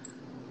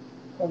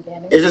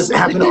Organic. It just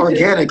happened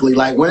organically.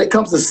 Like when it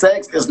comes to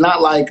sex, it's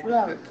not like we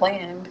don't have it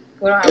planned.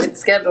 We don't have it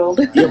scheduled.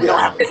 Yeah, we don't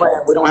have a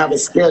plan. We don't have a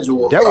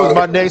schedule. That was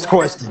my next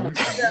question.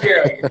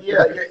 Yeah.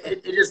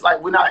 It just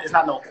like we're not. It's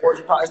not no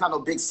orgy party. It's not no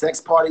big sex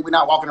party. We're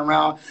not walking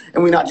around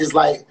and we're not just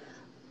like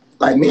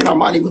me and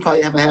Armani. We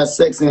probably haven't had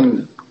sex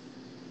in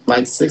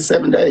like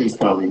 6-7 days,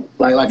 probably.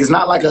 Like it's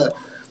not like a.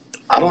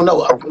 I don't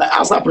know.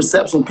 Outside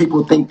perception,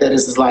 people think that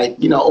it's just like,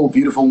 oh,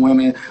 beautiful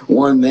women,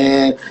 one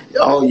man.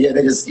 Oh, yeah,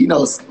 they just,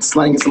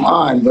 slanging some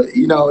on. But,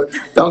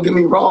 don't get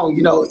me wrong.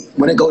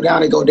 When it go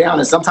down, it go down.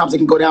 And sometimes it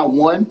can go down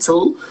 1,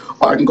 2,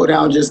 or it can go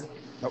down just,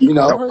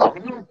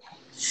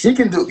 she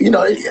can do, I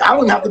don't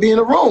even have to be in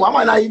the room. I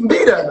might not even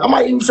be there. I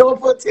might even show up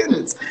for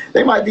attendance.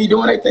 They might be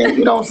doing their thing.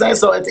 You know what I'm saying?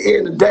 So at the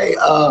end of the day,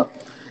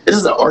 this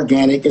is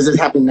organic. It's just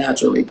happening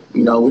naturally.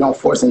 We don't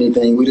force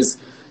anything. We just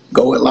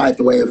go with life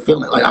the way it's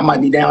feeling. Like I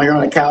might be down here on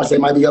the couch, they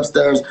might be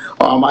upstairs,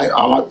 or I might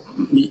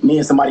me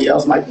and somebody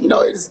else might.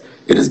 It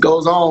just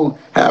goes on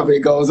however it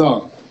goes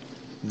on.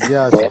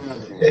 Yeah.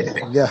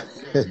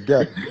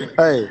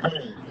 Hey,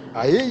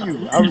 I hear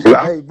you.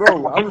 Hey,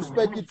 bro, I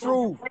respect your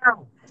truth.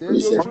 Tell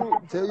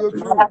your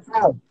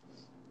truth.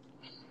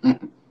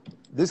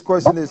 This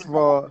question is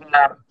for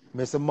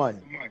Mr. Money.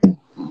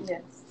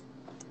 Yes.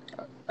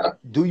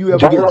 Do you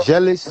ever get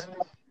jealous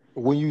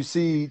when you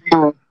see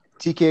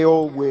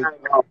TKO with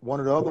one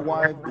of the other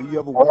wives? Do you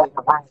ever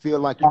feel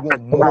like you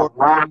want more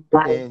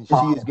and she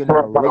is getting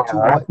a way too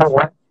much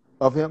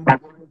of him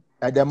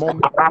at that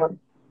moment?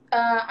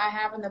 I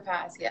have in the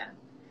past, yeah.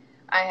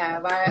 I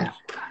have.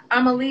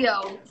 I'm a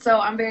Leo, so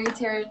I'm very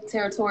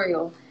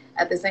territorial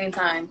at the same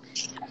time.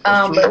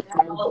 But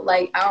now,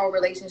 like, our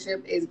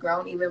relationship is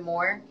grown even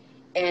more,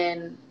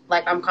 and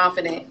like I'm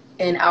confident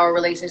in our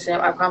relationship.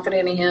 I'm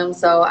confident in him,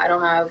 so I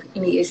don't have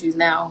any issues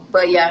now.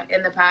 But yeah,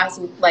 in the past,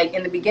 like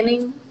in the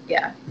beginning,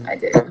 yeah, I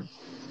did.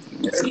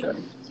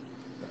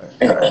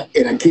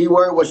 And a key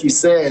word, what she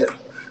said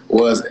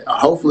was,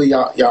 hopefully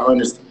y'all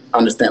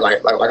understand.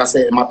 Like I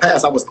said, in my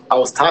past, I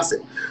was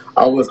toxic.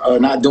 I was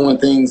not doing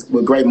things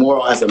with great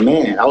moral as a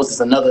man. I was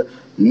just another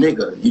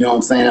nigga. You know what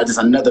I'm saying? I was just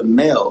another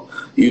male.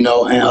 And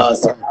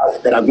so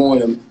that I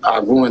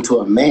grew into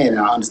a man, and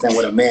I understand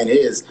what a man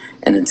is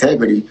and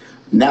integrity.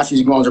 Now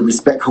she's grown to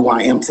respect who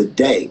I am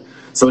today.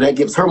 So that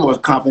gives her more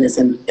confidence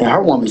in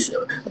her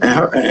womanship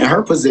and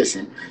her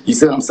position. You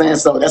see what I'm saying?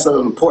 So that's an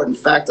important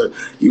factor,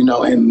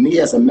 and me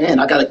as a man,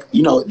 I gotta,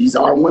 these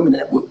are women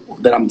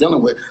that I'm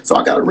dealing with. So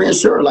I gotta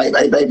reassure, like,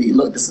 hey, baby,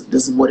 look, this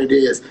is what it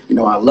is.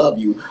 I love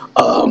you.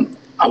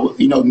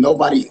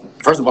 Nobody,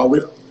 first of all,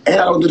 and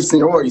I don't do the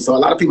seniority. So a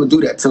lot of people do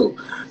that too.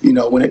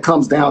 When it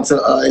comes down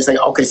to, they say,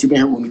 okay, she's been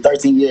here with me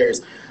 13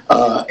 years.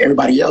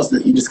 Everybody else,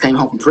 that you just came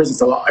home from prison,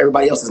 so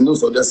everybody else is new.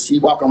 So does she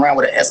walk around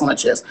with an S on her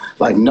chest?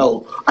 Like,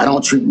 no, I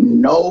don't treat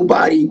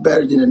nobody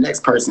better than the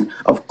next person.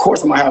 Of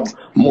course, I'm gonna have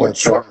more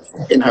trust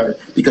in her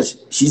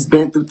because she's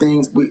been through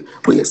things. We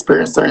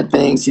experienced certain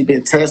things. She's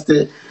been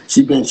tested.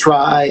 She's been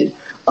tried.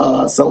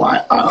 So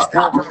I'm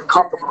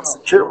comfortable and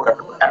secure with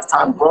her. But as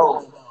time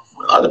grows,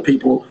 with other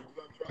people,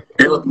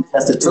 they will be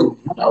tested too.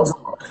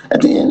 So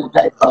at the end of the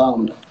day,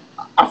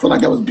 I feel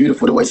like that was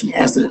beautiful the way she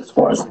answered as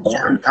far as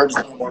her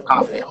just being more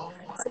confident.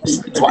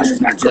 That's why she's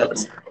not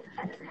jealous.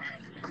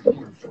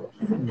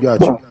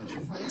 Gotcha.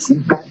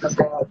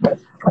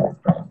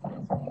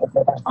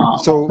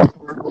 So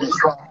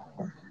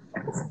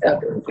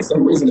for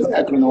some reason it's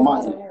echoing on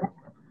my end.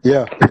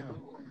 yeah,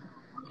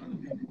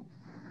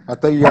 I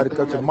think you got to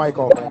cut your mic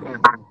off.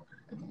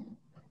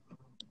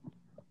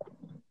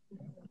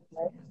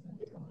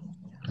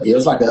 Yeah,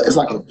 it's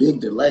like a big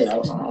delay. I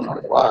don't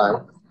know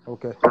why.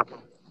 Okay.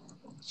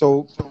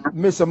 So,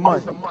 Mr.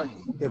 Money,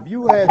 if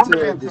you had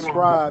to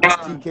describe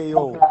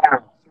TKO,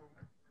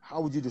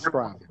 how would you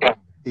describe him?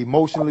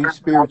 Emotionally,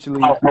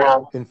 spiritually,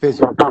 and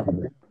physically?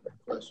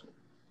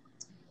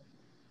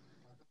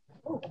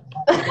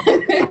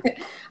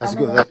 That's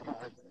good.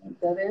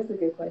 That is a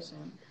good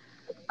question.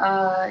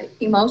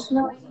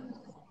 Emotionally,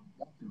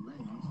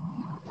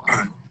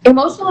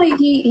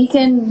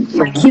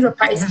 he's a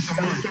Pisces, so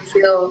he can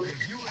feel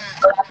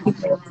a lot of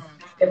people's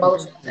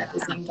emotions at the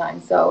same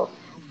time. So,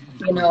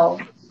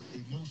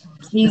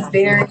 he's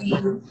very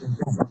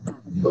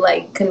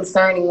like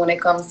concerning when it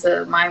comes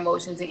to my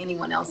emotions and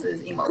anyone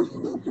else's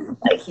emotions.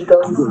 Like he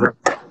goes,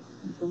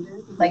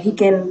 like he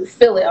can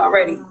feel it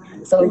already,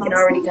 so he can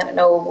already kind of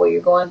know what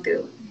you're going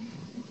through.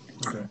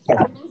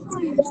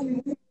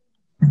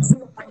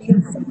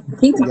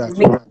 He teaches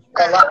me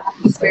a lot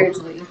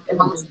spiritually,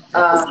 emotionally.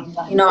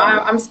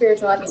 I'm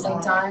spiritual at the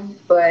same time,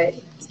 but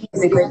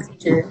he's a great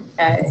teacher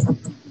at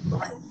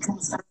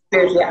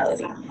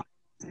spirituality,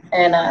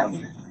 and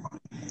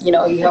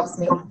he helps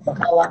me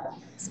a lot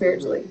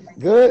spiritually.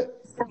 Good.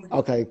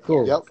 Okay,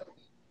 cool. Yep.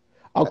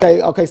 Okay,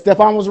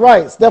 Steffon was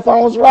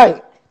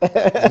right.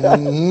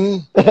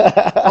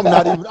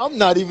 I'm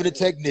not even a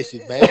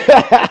technician, man.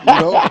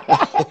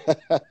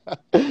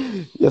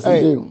 Yes,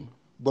 hey, you do.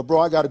 But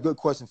bro, I got a good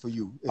question for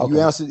you. Okay.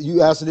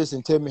 You answer this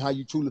and tell me how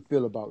you truly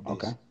feel about this.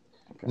 Okay.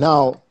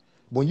 Now,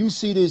 when you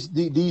see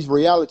these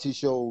reality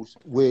shows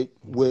with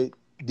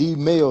these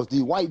males,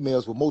 these white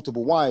males with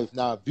multiple wives.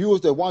 Now,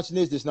 viewers that are watching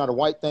this is not a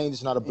white thing,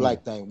 it's not a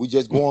black thing. We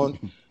just going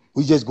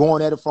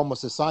at it from a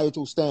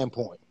societal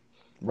standpoint.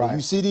 Right. When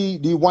you see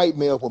the white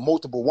males with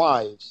multiple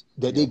wives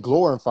that they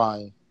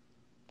glorifying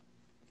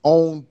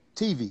on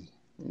TV.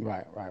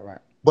 Right.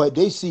 But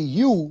they see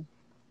you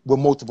with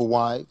multiple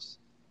wives,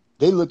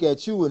 they look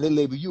at you and they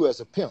label you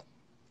as a pimp.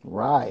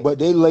 Right. But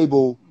they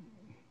label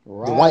the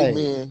white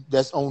man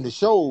that's on the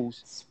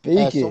shows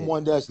as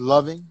someone that's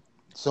loving,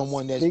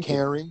 someone that's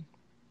caring.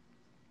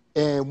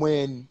 And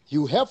when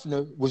Hugh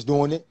Hefner was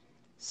doing it,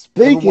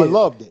 everyone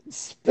loved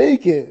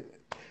it.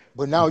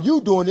 But now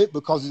you doing it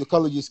because of the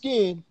color of your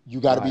skin, you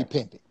got to be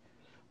pimping.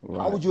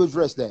 How would you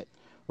address that?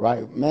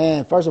 Right,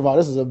 man. First of all,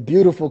 this is a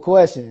beautiful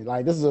question.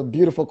 Like,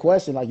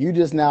 you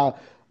just now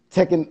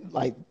taking,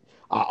 like,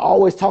 I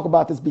always talk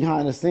about this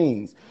behind the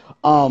scenes.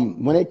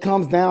 When it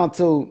comes down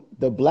to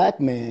the black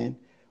man,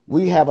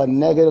 we have a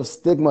negative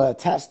stigma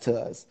attached to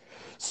us.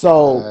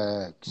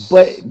 So,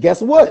 but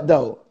guess what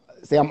though?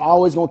 See, I'm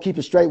always gonna keep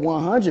it straight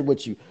 100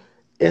 with you.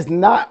 It's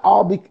not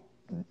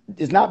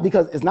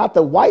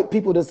the white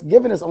people that's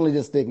giving us only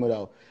this stigma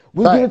though.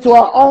 We give it to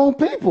our own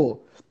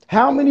people.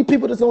 How many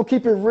people that's gonna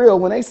keep it real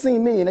when they see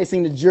me and they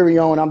see the jury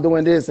on, I'm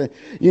doing this, and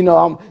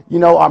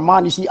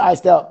Armani, she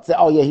iced out, say,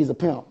 oh yeah, he's a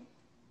pimp.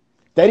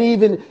 They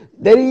didn't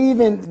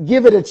even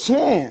give it a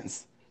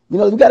chance. We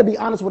got to be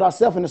honest with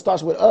ourselves, and it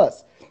starts with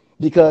us,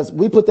 because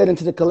we put that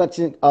into the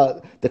collection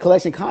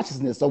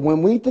consciousness. So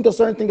when we think a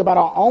certain thing about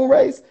our own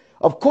race,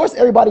 of course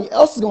everybody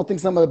else is gonna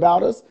think something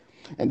about us.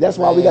 And that's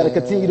why we got to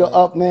continue to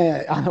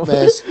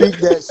speak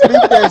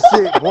that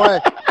shit, boy.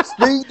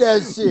 Speak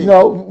that shit.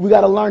 We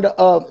got to learn to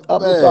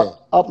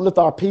uplift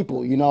our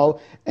people, and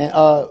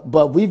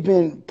but we've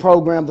been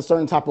programmed a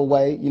certain type of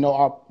way,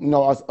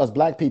 us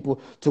black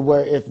people, to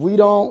where if we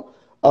don't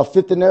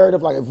fit the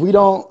narrative, like if we're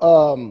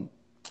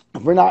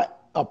not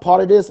a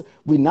part of this,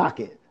 we knock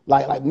it.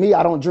 Like me,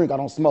 I don't drink, I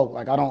don't smoke.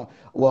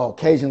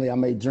 Occasionally I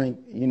may drink,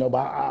 but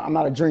I'm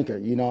not a drinker,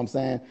 you know what I'm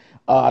saying?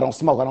 I don't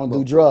smoke, I don't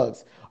do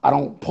drugs. I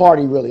don't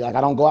party really. I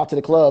don't go out to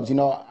the clubs,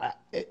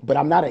 but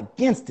I'm not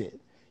against it.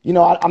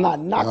 I'm not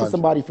knocking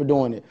somebody for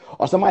doing it.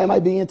 Or somebody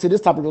might be into this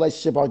type of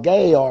relationship or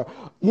gay, or,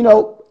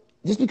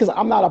 just because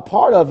I'm not a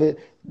part of it,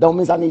 don't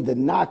mean I need to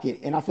knock it.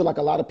 And I feel like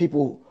a lot of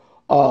people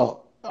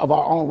of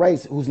our own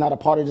race who's not a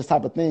part of this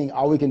type of thing,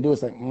 all we can do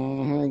is say,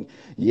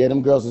 yeah,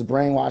 them girls is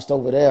brainwashed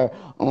over there.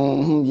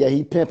 Yeah,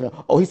 he pimping.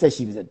 Oh, he said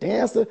she was a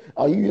dancer.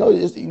 Oh,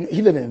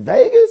 he live in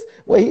Vegas?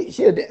 Well,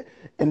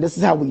 and this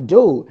is how we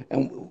do.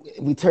 And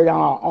we tear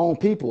down our own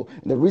people.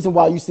 And the reason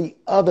why you see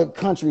other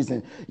countries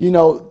and,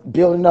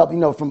 building up,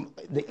 from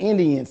the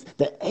Indians,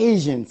 the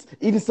Asians,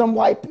 even some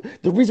white,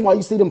 the reason why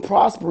you see them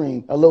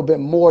prospering a little bit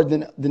more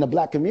than the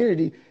black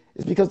community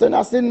is because they're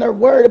not sitting there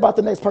worried about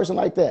the next person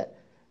like that.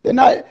 They're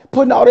not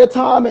putting all their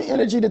time and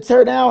energy to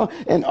tear down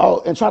and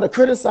try to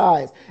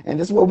criticize. And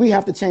this is where we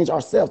have to change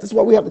ourselves. This is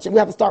where we have to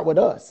start with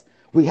us.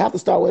 We have to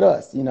start with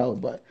us,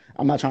 but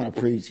I'm not trying to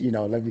preach,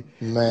 let me.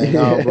 Man,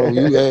 no,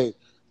 bro,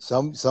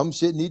 some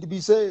shit need to be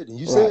said, and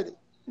you said it.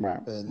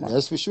 Right. And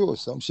that's for sure.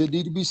 Some shit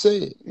need to be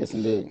said. Yes,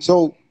 indeed.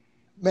 So,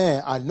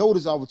 man, I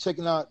noticed, I was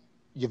checking out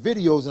your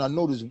videos, and I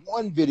noticed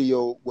one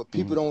video where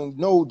people don't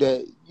know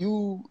that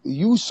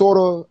you sort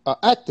of are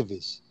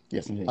activist.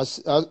 Yes, indeed. I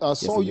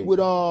saw you with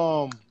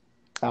Al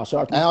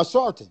Sharpton. Al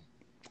Sharpton.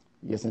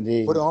 Yes,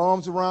 indeed. Put her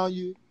arms around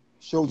you,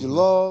 showed you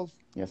love.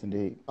 Yes,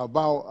 indeed.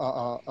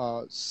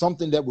 About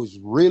something that was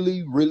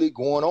really, really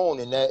going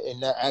on in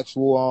that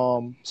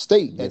actual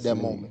state at that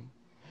moment.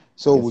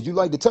 So, would you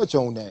like to touch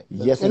on that?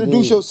 Yes,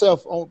 introduce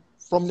yourself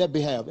from that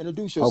behalf.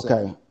 Introduce yourself.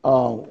 Okay.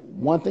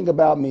 One thing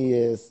about me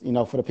is,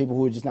 for the people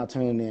who are just not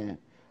tuning in,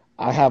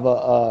 I have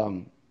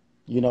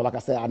like I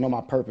said, I know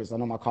my purpose. I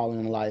know my calling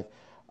in life.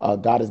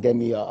 God has gave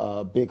me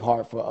a big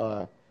heart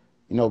for,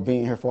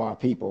 being here for our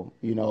people.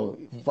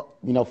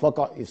 Fuck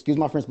all, excuse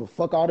my French, but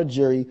fuck all the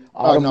jury,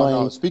 all the money.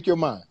 No, speak your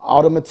mind.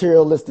 All the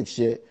materialistic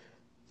shit.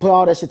 Put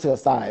all that shit to the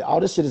side.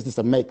 All this shit is just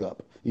a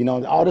makeup.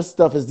 All this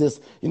stuff is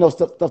just,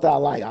 stuff that I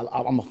like.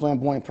 I'm a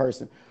flamboyant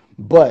person.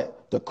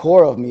 But the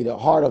core of me, the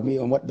heart of me,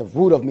 and the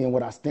root of me and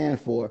what I stand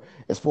for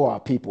is for our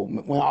people.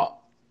 When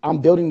I'm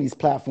building these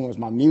platforms,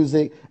 my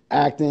music,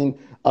 acting,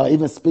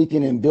 even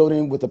speaking and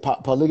building with the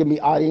polygamy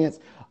audience,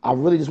 I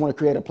really just want to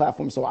create a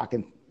platform so I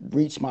can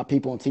reach my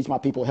people and teach my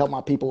people, help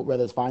my people,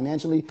 whether it's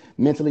financially,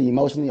 mentally,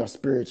 emotionally, or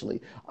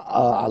spiritually.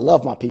 I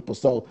love my people.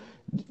 So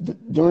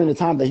during the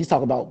time that he's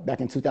talking about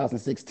back in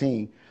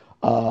 2016,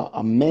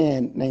 a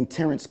man named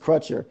Terrence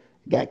Crutcher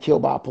got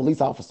killed by a police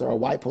officer, a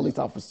white police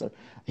officer.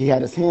 He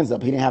had his hands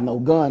up. He didn't have no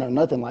gun or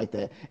nothing like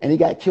that. And he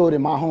got killed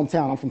in my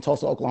hometown. I'm from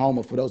Tulsa,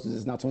 Oklahoma, for those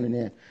who's not tuning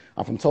in.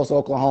 I'm from Tulsa,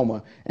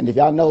 Oklahoma. And if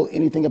y'all know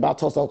anything about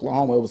Tulsa,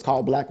 Oklahoma, it was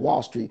called Black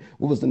Wall Street.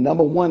 It was the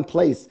 #1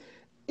 place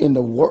in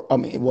the world,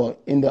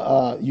 in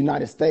the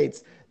United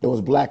States that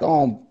was black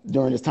owned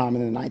during this time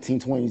in the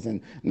 1920s and,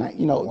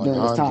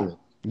 during this time.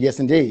 Yes,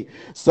 indeed.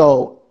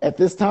 So at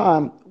this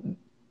time,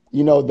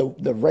 you know,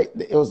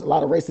 it was a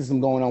lot of racism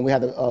going on. We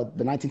had the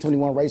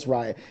 1921 race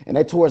riot, and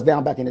they tore us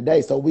down back in the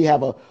day. So we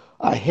have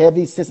a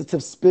heavy,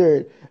 sensitive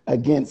spirit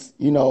against,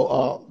 you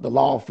know, the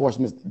law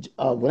enforcement.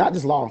 Well, not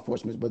just law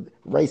enforcement, but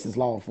racist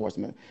law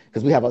enforcement,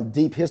 because we have a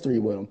deep history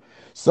with them.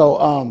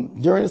 So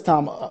during this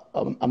time,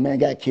 a man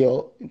got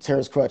killed,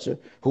 Terrence Crutcher,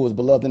 who was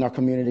beloved in our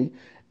community.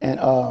 And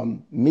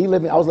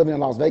I was living in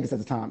Las Vegas at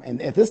the time.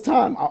 And at this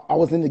time, I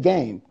was in the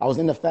game. I was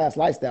in the fast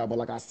lifestyle. But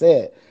like I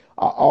said,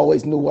 I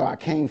always knew where I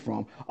came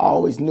from. I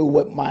always knew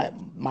what my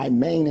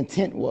main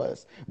intent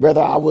was.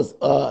 Whether I was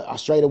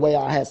straight away,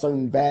 I had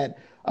certain bad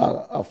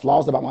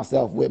flaws about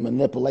myself with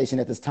manipulation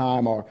at this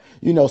time, or,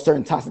 you know,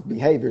 certain toxic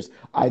behaviors.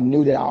 I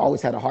knew that I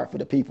always had a heart for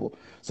the people.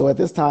 So at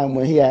this time,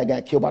 when he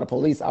got killed by the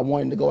police, I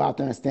wanted to go out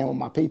there and stand with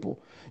my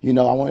people. You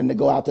know, I wanted to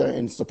go out there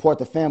and support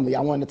the family.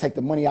 I wanted to take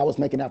the money I was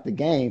making out the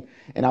game,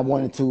 and I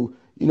wanted to,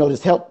 you know,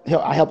 just help.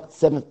 I helped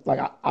seven. Like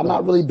I'm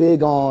not really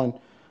big on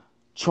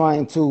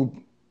trying to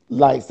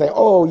like say,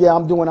 oh yeah,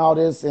 I'm doing all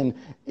this, and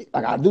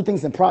like I do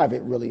things in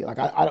private. Really, like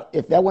I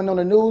if that wasn't on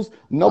the news,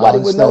 nobody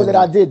would know that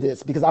I did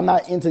this, because I'm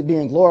not into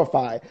being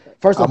glorified.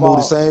 First of all, I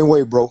move the same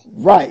way, bro.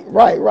 Right.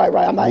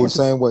 I'm not the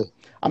same way.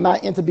 I'm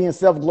not into being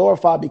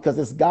self-glorified, because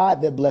it's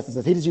God that blesses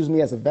us. He just used me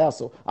as a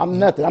vessel. I'm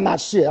nothing. I'm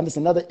not shit. I'm just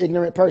another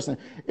ignorant person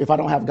if I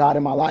don't have God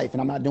in my life,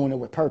 and I'm not doing it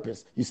with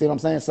purpose. You see what I'm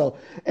saying? So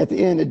at the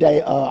end of the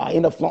day, I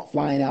end up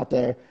flying out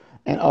there,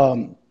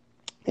 and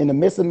in the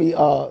midst of me,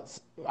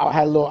 I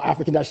had a little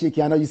African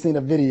dashiki. I know you've seen the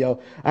video.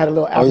 I had a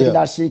little African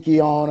dashiki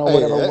on, or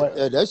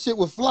whatever. That shit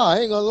was fly. I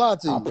ain't gonna lie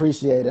to you. I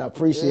appreciate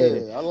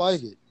it. I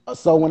like it.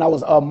 So when I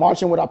was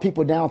marching with our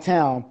people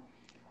downtown,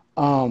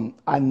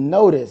 I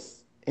noticed,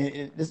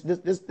 and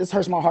this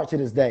hurts my heart to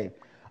this day.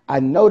 I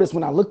noticed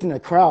when I looked in the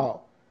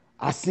crowd,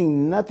 I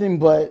seen nothing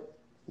but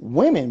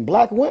women,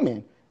 black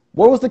women.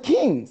 Where was the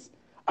kings?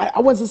 I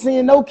wasn't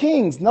seeing no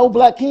kings, no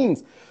black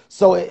kings.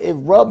 So it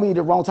rubbed me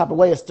the wrong type of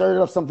way. It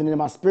stirred up something in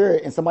my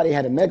spirit, and somebody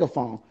had a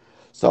megaphone.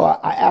 So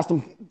I asked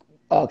them,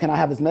 can I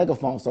have this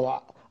megaphone?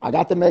 So I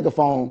got the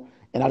megaphone,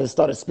 and I just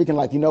started speaking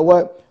like, you know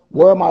what?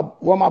 Where are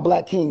my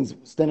black kings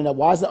standing up?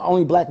 Why is the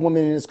only black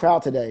woman in this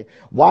crowd today?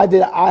 Why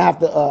did I have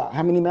to,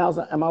 how many miles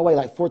am I away?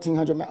 Like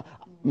 1,400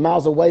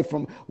 miles away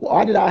from,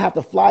 why did I have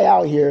to fly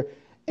out here?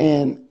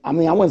 And I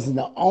mean, I wasn't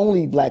the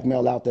only black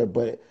male out there,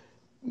 but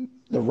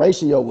the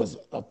ratio was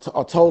a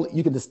total,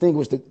 you can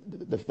distinguish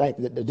the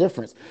fact that the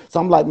difference. So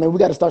I'm like, man, we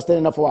got to start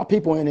standing up for our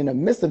people. And in the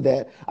midst of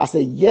that, I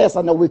said, yes,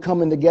 I know we're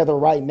coming together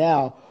right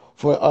now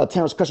for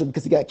Terrence Crutcher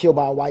because he got killed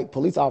by a white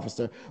police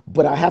officer,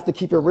 but I have to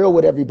keep it real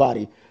with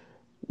everybody.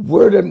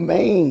 We're the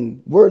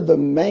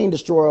main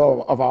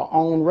destroyer of our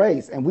own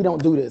race, and we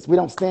don't do this. We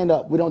don't stand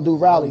up. We don't do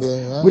rallies.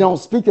 We don't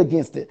speak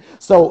against it.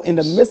 So in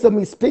the midst of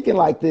me speaking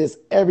like this,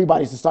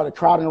 everybody just started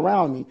crowding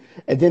around me.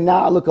 And then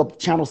now I look up,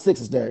 Channel 6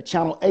 is there,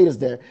 Channel 8 is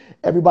there.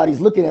 Everybody's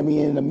looking at me,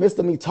 and in the midst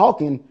of me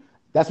talking,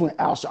 that's when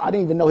I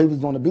didn't even know he was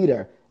going to be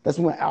there. That's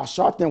when Al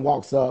Sharpton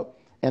walks up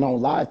and on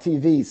live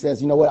TV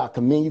says, you know what, I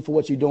commend you for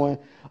what you're doing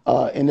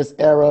in this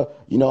era.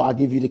 You know, I'll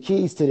give you the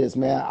keys to this,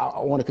 man. I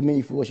want to commend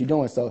you for what you're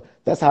doing. So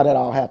that's how that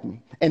all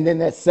happened. And then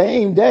that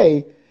same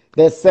day,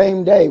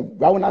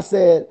 right when I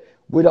said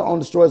we're the own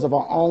destroyers of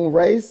our own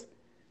race,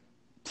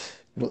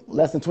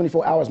 less than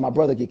 24 hours, my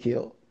brother get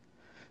killed.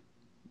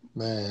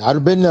 Man, I'd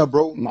have been there,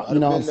 bro. You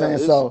know what I'm saying?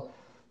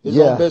 His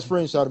own best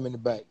friend shot him in the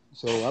back.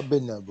 So I've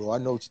been there, bro. I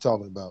know what you're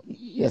talking about.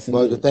 Yes,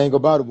 but indeed. the thing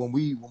about it, when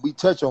we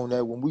touch on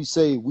that, when we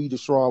say we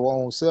destroy our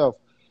own self,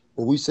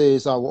 when we say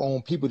it's our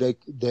own people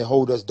that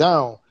hold us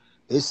down,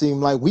 it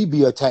seemed like we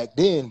be attacked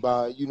then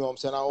by, you know what I'm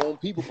saying, our own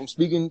people from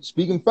speaking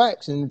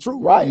facts and the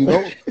truth. Right. You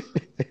know?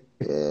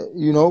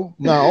 You know,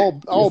 now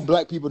all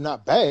black people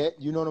not bad,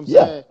 you know what I'm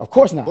saying? Yeah, of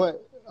course not.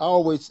 But I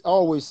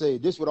always say,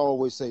 this is what I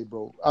always say,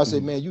 bro. I say,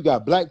 man, you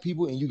got black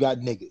people and you got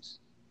niggas.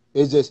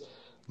 It's just,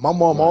 my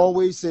mom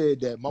always said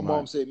that. My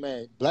mom said,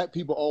 man, black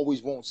people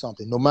always want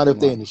something. No matter if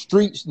they're in the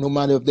streets, no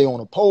matter if they're on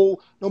a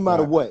pole, no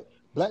matter what.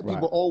 Black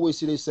people always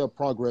see themselves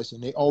progress,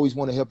 and they always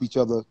want to help each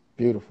other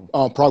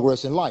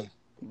progress in life.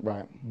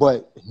 Right.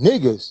 But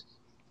niggas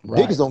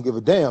don't give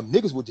a damn.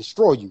 Niggas will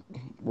destroy you.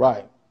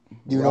 Right.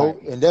 You know,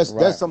 and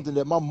that's something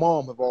that my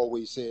mom have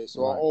always said.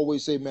 So I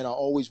always say, man, I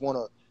always want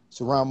to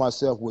surround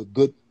myself with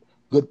good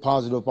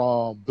positive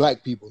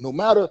black people. No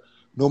matter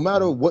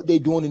what they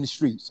doing in the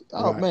streets.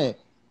 Man,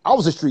 I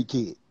was a street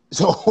kid.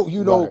 So,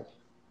 you know,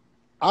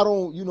 I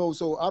don't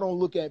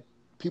look at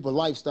people's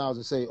lifestyles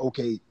and say,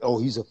 okay,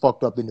 he's a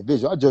fucked up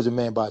individual. I judge a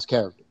man by his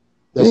character.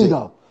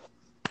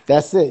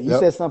 That's it. You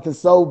said something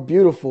so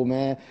beautiful,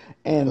 man.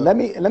 And let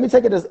me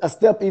take it a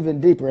step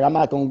even deeper. I'm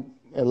not going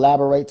to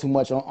elaborate too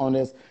much on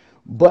this,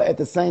 but at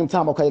the same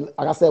time, okay,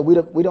 like I said, we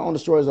the own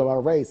destroyers of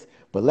our race,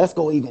 but let's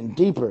go even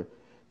deeper.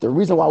 The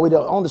reason why we the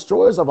own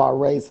destroyers of our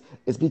race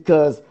is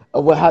because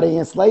of how they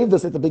enslaved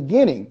us at the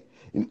beginning.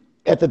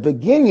 At the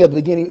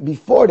beginning,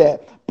 before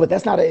that, but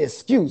that's not an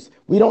excuse.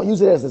 We don't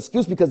use it as an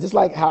excuse, because just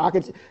like how I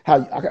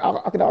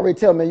can already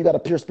tell, man, you got a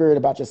pure spirit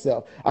about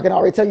yourself. I can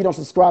already tell you don't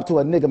subscribe to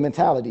a nigga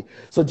mentality.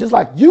 So just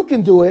like you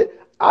can do it,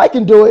 I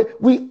can do it.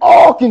 We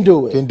all can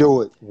do it. Can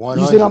do it.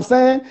 100. You see what I'm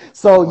saying?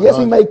 So 100. yes,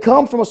 we may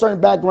come from a certain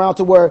background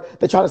to where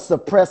they try to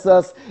suppress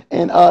us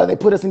and they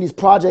put us in these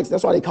projects.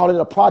 That's why they called it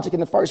a project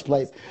in the first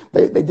place.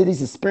 They did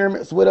these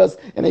experiments with us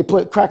and they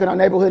put crack in our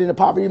neighborhood into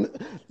poverty.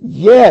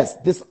 Yes,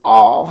 this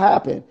all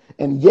happened.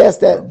 And yes,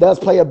 that does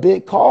play a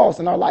big cause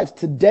in our lives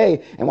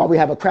today and why we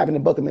have a crab in the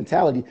bucket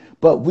mentality.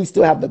 But we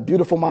still have the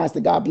beautiful minds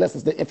that God bless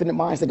us, the infinite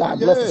minds that God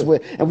bless us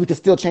with, and we can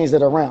still change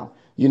that around.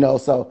 You know,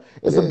 so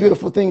it's a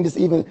beautiful thing just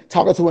even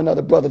talking to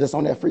another brother that's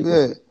on that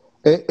frequency.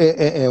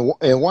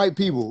 And white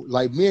people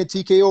like me and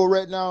TKO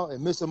right now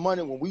and Mr.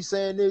 Money, when we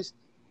saying this,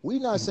 we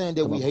not saying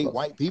that we hate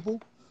white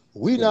people.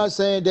 We not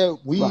saying that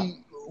we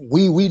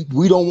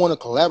don't want to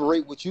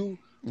collaborate with you.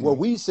 What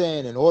we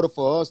saying, in order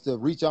for us to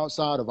reach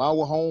outside of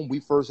our home, we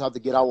first have to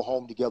get our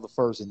home together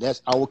first, and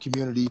that's our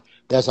community,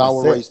 that's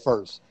our race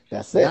first.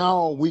 That's it.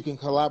 Now we can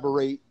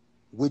collaborate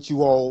with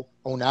you all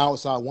on the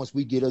outside once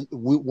we get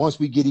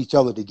each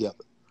other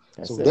together.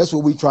 That's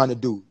what we're trying to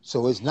do.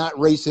 So it's not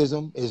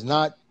racism, it's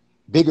not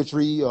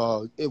bigotry,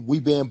 we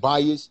being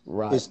biased.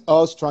 Right. It's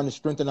us trying to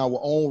strengthen our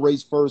own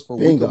race first, for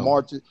we can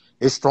march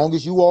as strong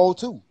as you all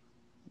too.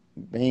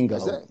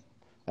 Bingo.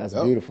 That's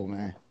beautiful,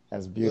 man.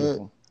 That's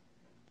beautiful.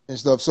 And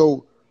stuff.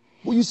 So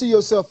where you see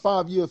yourself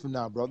 5 years from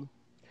now, brother?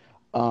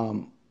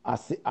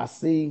 I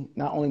see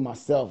not only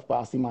myself, but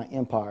I see my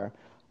empire.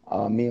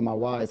 Me and my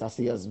wives, I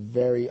see us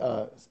very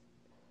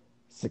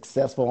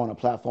successful on a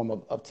platform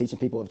of teaching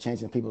people, of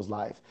changing people's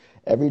lives.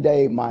 Every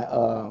day, one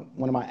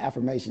of my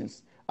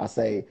affirmations, I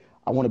say,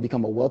 I want to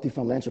become a wealthy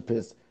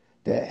philanthropist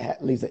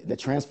that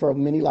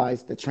transform many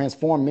lives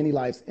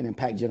and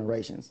impact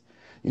generations.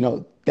 You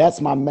know,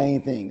 that's my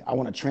main thing. I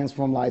want to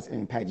transform lives and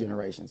impact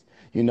generations.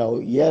 You know,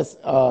 yes,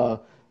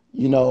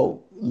 you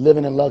know,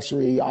 living in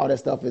luxury, all that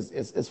stuff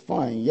is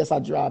fun. Yes, I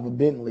drive a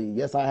Bentley.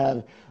 Yes, I have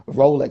a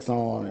Rolex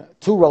on,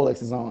 2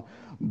 Rolexes on,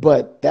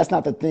 but that's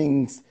not the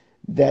things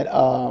that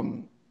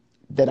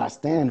that I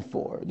stand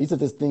for. These are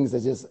just things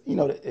that just, you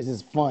know, it's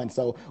just fun.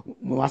 So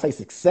when I say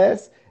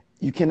success,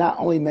 you cannot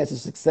only measure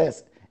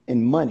success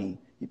in money.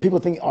 People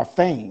think or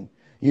fame.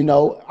 You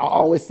know, I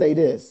always say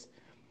this.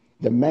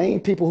 The main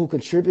people who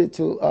contribute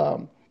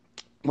to,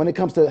 when it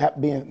comes to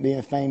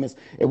being famous,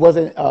 it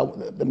wasn't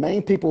the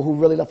main people who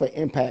really left an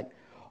impact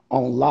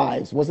on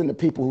lives wasn't the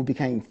people who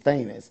became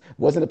famous,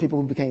 wasn't the people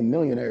who became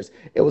millionaires.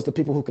 It was the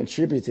people who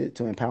contributed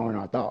to empowering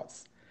our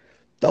thoughts.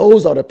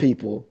 Those are the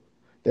people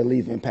that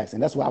leave impacts,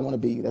 and that's what I want to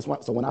be.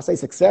 So when I say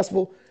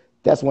successful,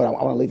 that's what I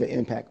want to leave an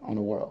impact on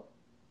the world.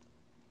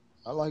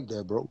 I like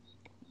that, bro.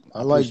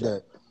 I like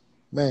that,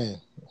 man.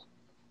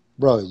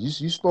 Bro,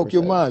 you spoke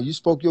your mind. You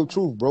spoke your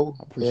truth, bro.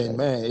 And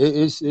man,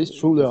 it's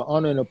truly an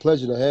honor and a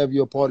pleasure to have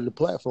you a part of the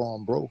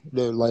platform, bro.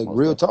 They're like Most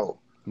real definitely. talk.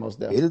 Most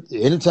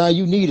definitely. Anytime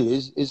you need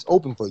it, it's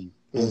open for you.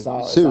 It's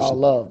all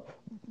love.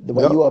 The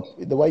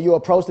way you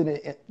approached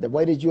it, the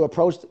way that you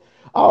approached,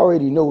 I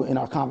already knew in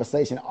our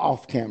conversation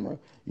off camera.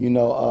 You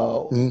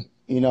know,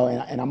 you know,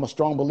 and I'm a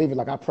strong believer.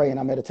 Like I pray and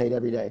I meditate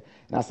every day,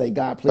 and I say,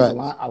 God, please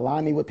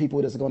align me with people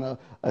that's going to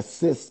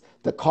assist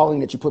the calling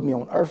that you put me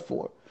on earth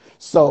for.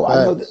 So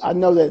I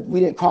know that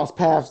we didn't cross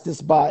paths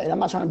just by, and I'm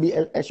not trying to be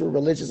extra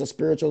religious or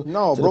spiritual.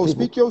 No, bro,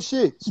 speak your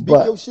shit. Speak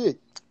your shit.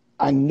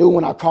 I knew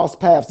when I crossed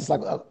paths, just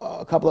like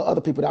a couple of other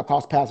people that I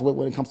crossed paths with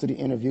when it comes to the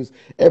interviews,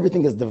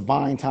 everything is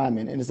divine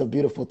timing, and it's a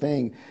beautiful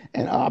thing.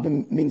 And I've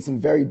been meeting some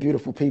very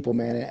beautiful people,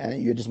 man,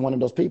 and you're just one of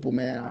those people,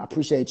 man. I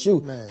appreciate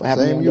you for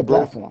having me on your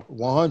platform.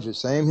 100.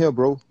 Same here,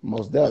 bro.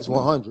 Most definitely. That's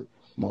 100.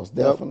 Most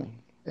definitely.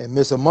 Yep. And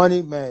Mr.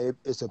 Money, man,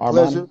 it's a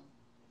pleasure.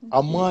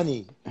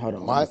 Armaniii. Hold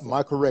on.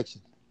 My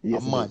correction.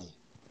 Yes, Armaniii.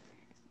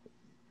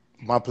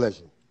 My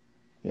pleasure.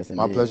 Yes,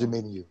 my pleasure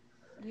meeting you.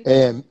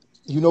 And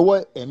you know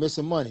what? And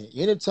Mr. Money,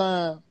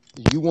 anytime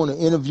you want to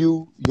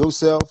interview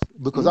yourself,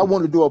 because I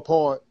want to do a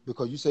part,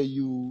 because you say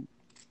you're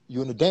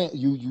in the dance,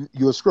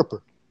 you're a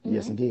stripper.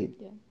 Yes, indeed.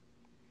 Yeah.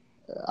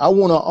 I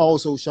want to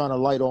also shine a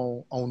light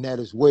on that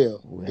as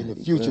well in the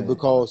future,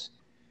 because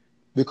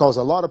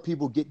a lot of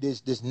people get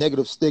this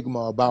negative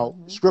stigma about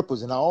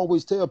strippers, and I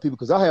always tell people,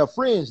 because I have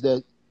friends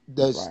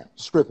that's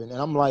stripping, and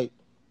I'm like,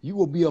 you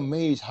will be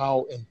amazed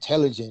how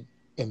intelligent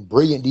and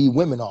brilliant these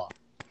women are.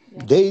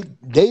 Yeah.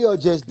 They are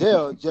just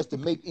there just to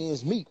make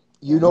ends meet,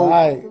 you know.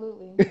 Right.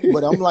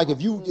 But I'm like,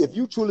 if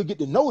you truly get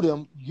to know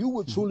them, you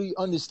would truly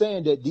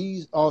understand that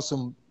these are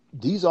some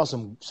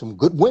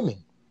good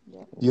women,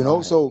 you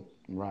know. So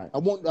I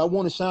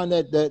want to shine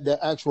that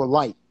actual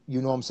light,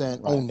 you know what I'm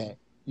saying, on that,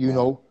 you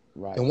know,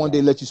 and one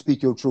day let you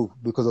speak your truth,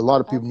 because a lot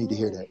of people need to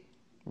hear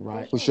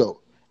that, for sure.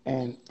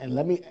 And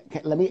let me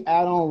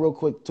add on real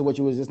quick to what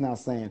you was just now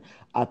saying.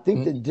 I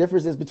think the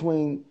difference is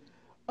between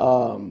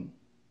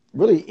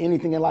really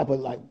anything in life, but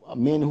like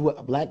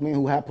black men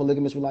who have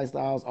polygamous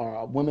lifestyles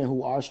or women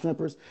who are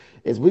strippers,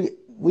 is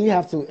we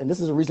have to, and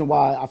this is the reason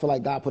why I feel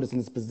like God put us in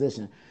this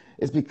position,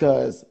 is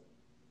because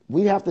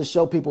we have to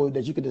show people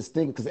that you can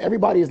distinguish, because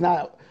everybody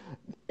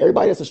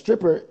that's a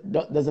stripper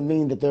doesn't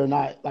mean that they're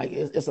not, like,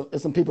 it's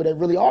some people that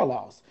really are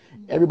lost.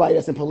 Everybody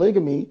that's in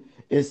polygamy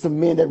is some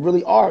men that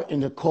really are in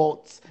the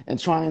cults and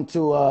trying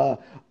to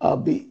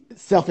be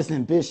selfish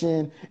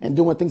ambition and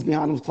doing things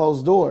behind those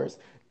closed doors.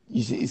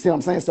 You see what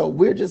I'm saying? So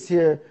we're just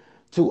here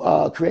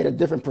to create a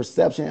different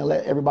perception and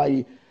let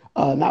everybody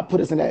not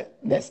put us in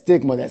that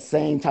stigma, that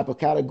same type of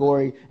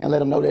category, and let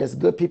them know there's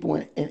good people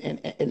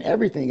in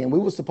everything. And we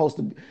were supposed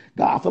to,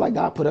 God, I feel like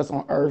God put us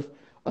on earth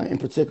in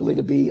particularly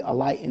to be a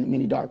light in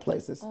many dark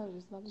places. I was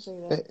just about to say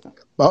that.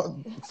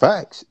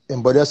 Facts.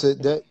 But that's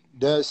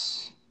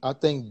I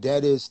think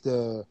that is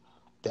the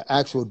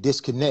actual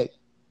disconnect.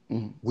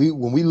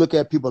 When we look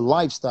at people's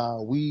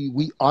lifestyle,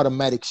 we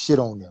automatic shit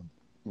on them.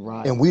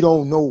 Right. And we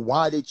don't know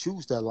why they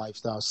choose that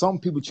lifestyle. Some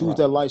people choose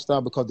that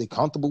lifestyle because they're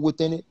comfortable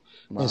within it.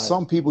 And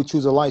some people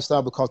choose a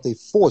lifestyle because they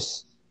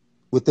force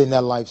within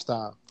that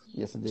lifestyle.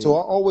 Yes, indeed. So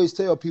I always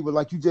tell people,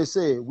 like you just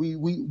said,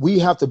 we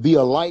have to be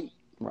a light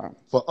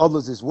for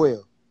others as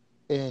well.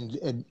 And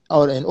in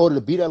order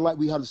to be that light,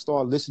 we have to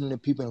start listening to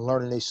people and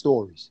learning their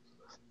stories.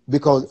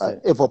 Because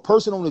if a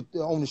person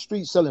on the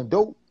street selling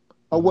dope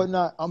or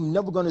whatnot, I'm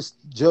never gonna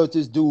judge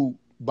this dude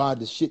by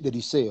the shit that he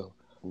sells.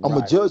 I'm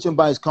gonna judge him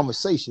by his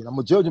conversation. I'm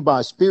gonna judge him by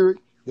his spirit,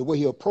 the way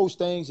he approach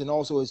things, and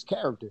also his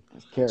character.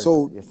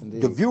 So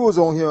the viewers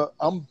on here,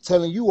 I'm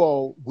telling you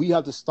all, we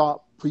have to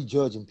stop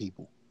prejudging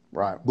people.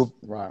 Right.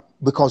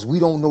 Because we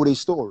don't know their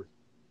story.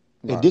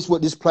 And this is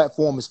what this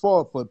platform is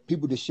for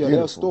people to share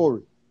their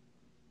story.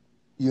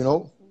 You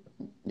know?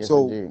 Yes,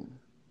 so indeed.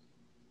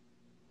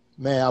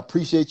 Man, I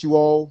appreciate you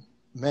all.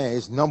 Man,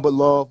 it's number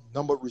love,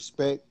 number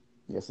respect.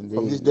 Yes, indeed.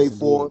 From this day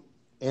forward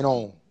and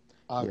on.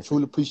 I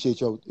truly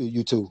appreciate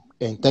you too.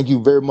 And thank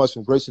you very much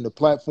for gracing the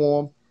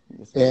platform.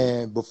 Yes,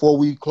 and before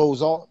we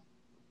close off,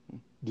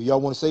 do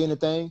y'all want to say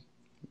anything?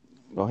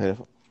 Go ahead.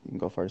 You can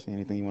go first.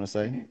 Anything you want to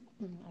say? I think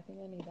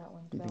I need that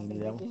one. I don't think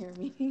they can hear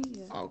me.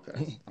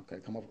 Okay.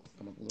 Come up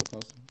a little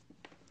closer.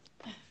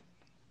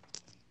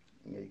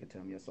 Yeah, you can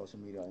tell me your social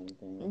media or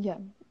anything. Yeah.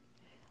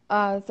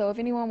 So if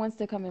anyone wants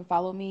to come and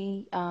follow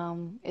me,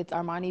 it's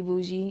Armani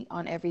Bougie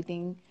on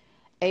everything.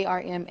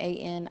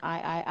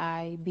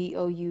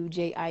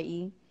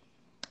 ARMANIIIBOUJIE.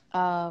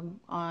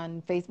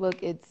 On Facebook,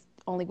 it's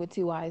only with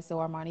 2 eyes, so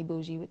Armani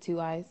Bougie with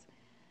 2 eyes.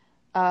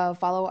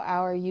 Follow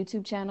our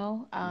YouTube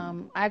channel. I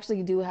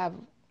actually do have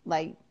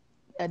like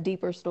a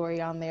deeper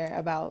story on there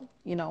about,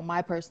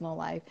 my personal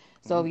life.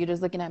 So if you're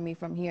just looking at me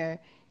from here,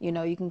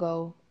 you can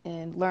go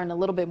and learn a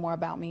little bit more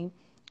about me.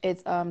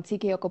 It's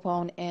TKO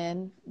Capone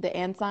and the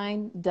and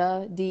sign,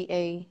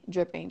 DA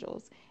Drip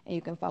Angels. And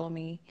you can follow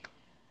me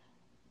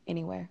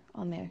anywhere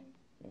on there.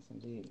 Yes,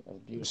 indeed. That's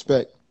beautiful.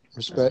 Respect.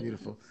 That's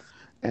beautiful.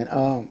 And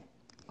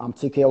I'm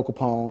TKO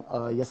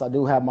Capone. Yes, I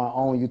do have my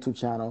own YouTube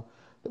channel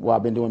where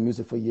I've been doing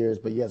music for years.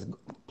 But yes,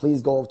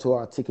 please go over to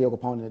our TKO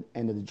Capone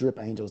and the Drip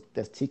Angels.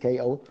 That's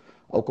TKO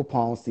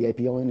Capone,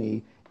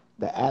 CAPONE,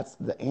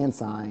 the and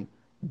sign,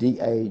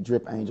 DA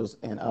Drip Angels.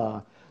 And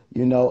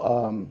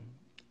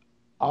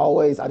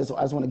always, I just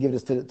want to give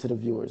this to the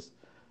viewers.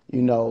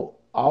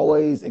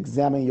 Always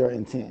examine your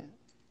intent.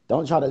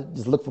 Don't try to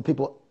just look for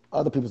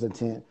other people's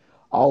intent.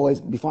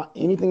 Always, before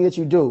anything that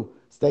you do,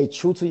 stay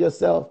true to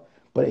yourself,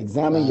 but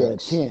examine your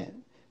intent.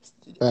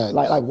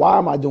 Like, why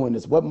am I doing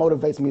this? What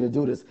motivates me to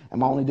do this?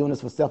 Am I only doing this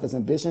for selfish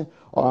ambition,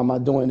 or am I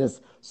doing this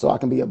so I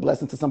can be a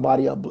blessing to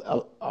somebody?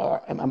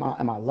 Or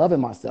am I loving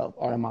myself,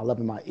 or am I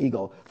loving my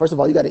ego? First of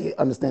all, you got to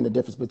understand the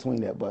difference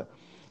between that. But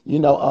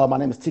my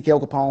name is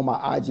TKO Capone.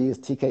 My IG is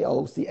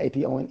TKO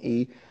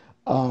CAPONE.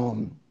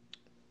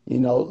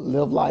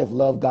 Live life,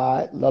 love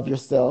God, love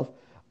yourself.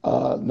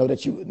 Know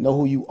that you know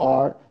who you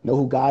are, know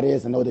who God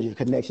is, and know that your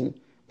connection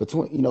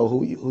between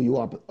who you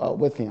are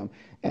with Him.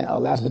 And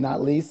last but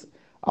not least,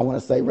 I want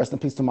to say rest in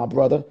peace to my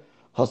brother,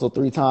 hustled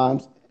 3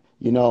 times,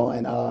 and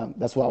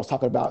that's what I was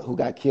talking about, who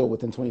got killed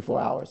within 24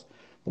 hours.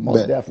 But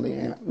most definitely,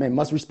 and man,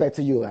 much respect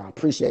to you, and I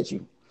appreciate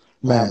you.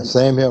 Man,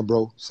 same here,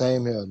 bro.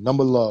 Same here.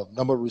 Number love,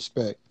 number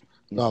respect.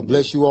 God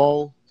bless you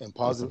all and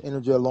positive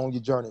energy along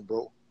your journey,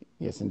 bro.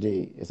 Yes,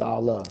 indeed. It's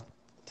all love.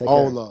 Take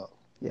all care. love.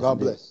 Yes, God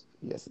indeed. bless.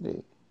 Yes,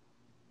 indeed.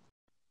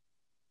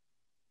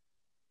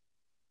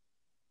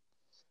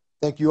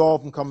 Thank you all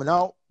for coming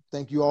out.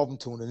 Thank you all for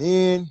tuning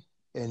in.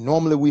 And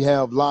normally we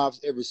have lives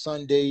every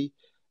Sunday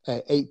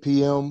at 8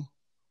 p.m.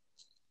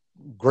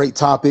 Great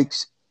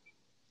topics.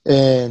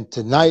 And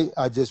tonight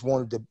I just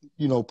wanted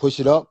to, push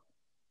it up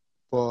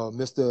for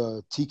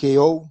Mr.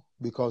 TKO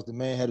because the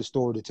man had a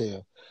story to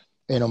tell.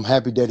 And I'm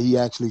happy that he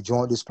actually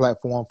joined this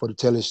platform to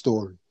tell his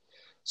story.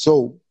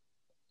 So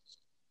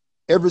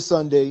every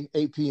Sunday,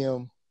 8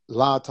 p.m.,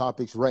 live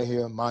topics right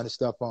here, Mind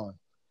Steffon.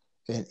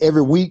 And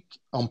every week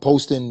I'm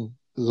posting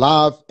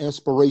live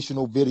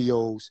inspirational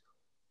videos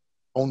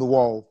on the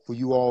wall for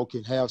you all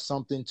can have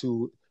something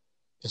to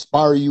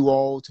inspire you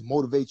all, to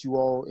motivate you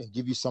all, and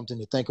give you something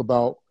to think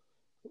about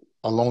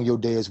along your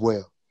day as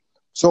well.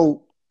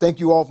 So thank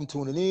you all for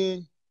tuning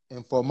in.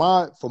 And for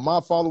my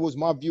followers,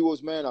 my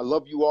viewers, man, I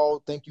love you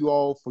all. Thank you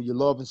all for your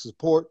love and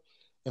support.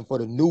 And for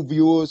the new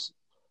viewers,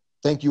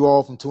 thank you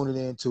all for tuning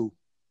in too.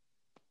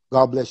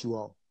 God bless you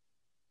all.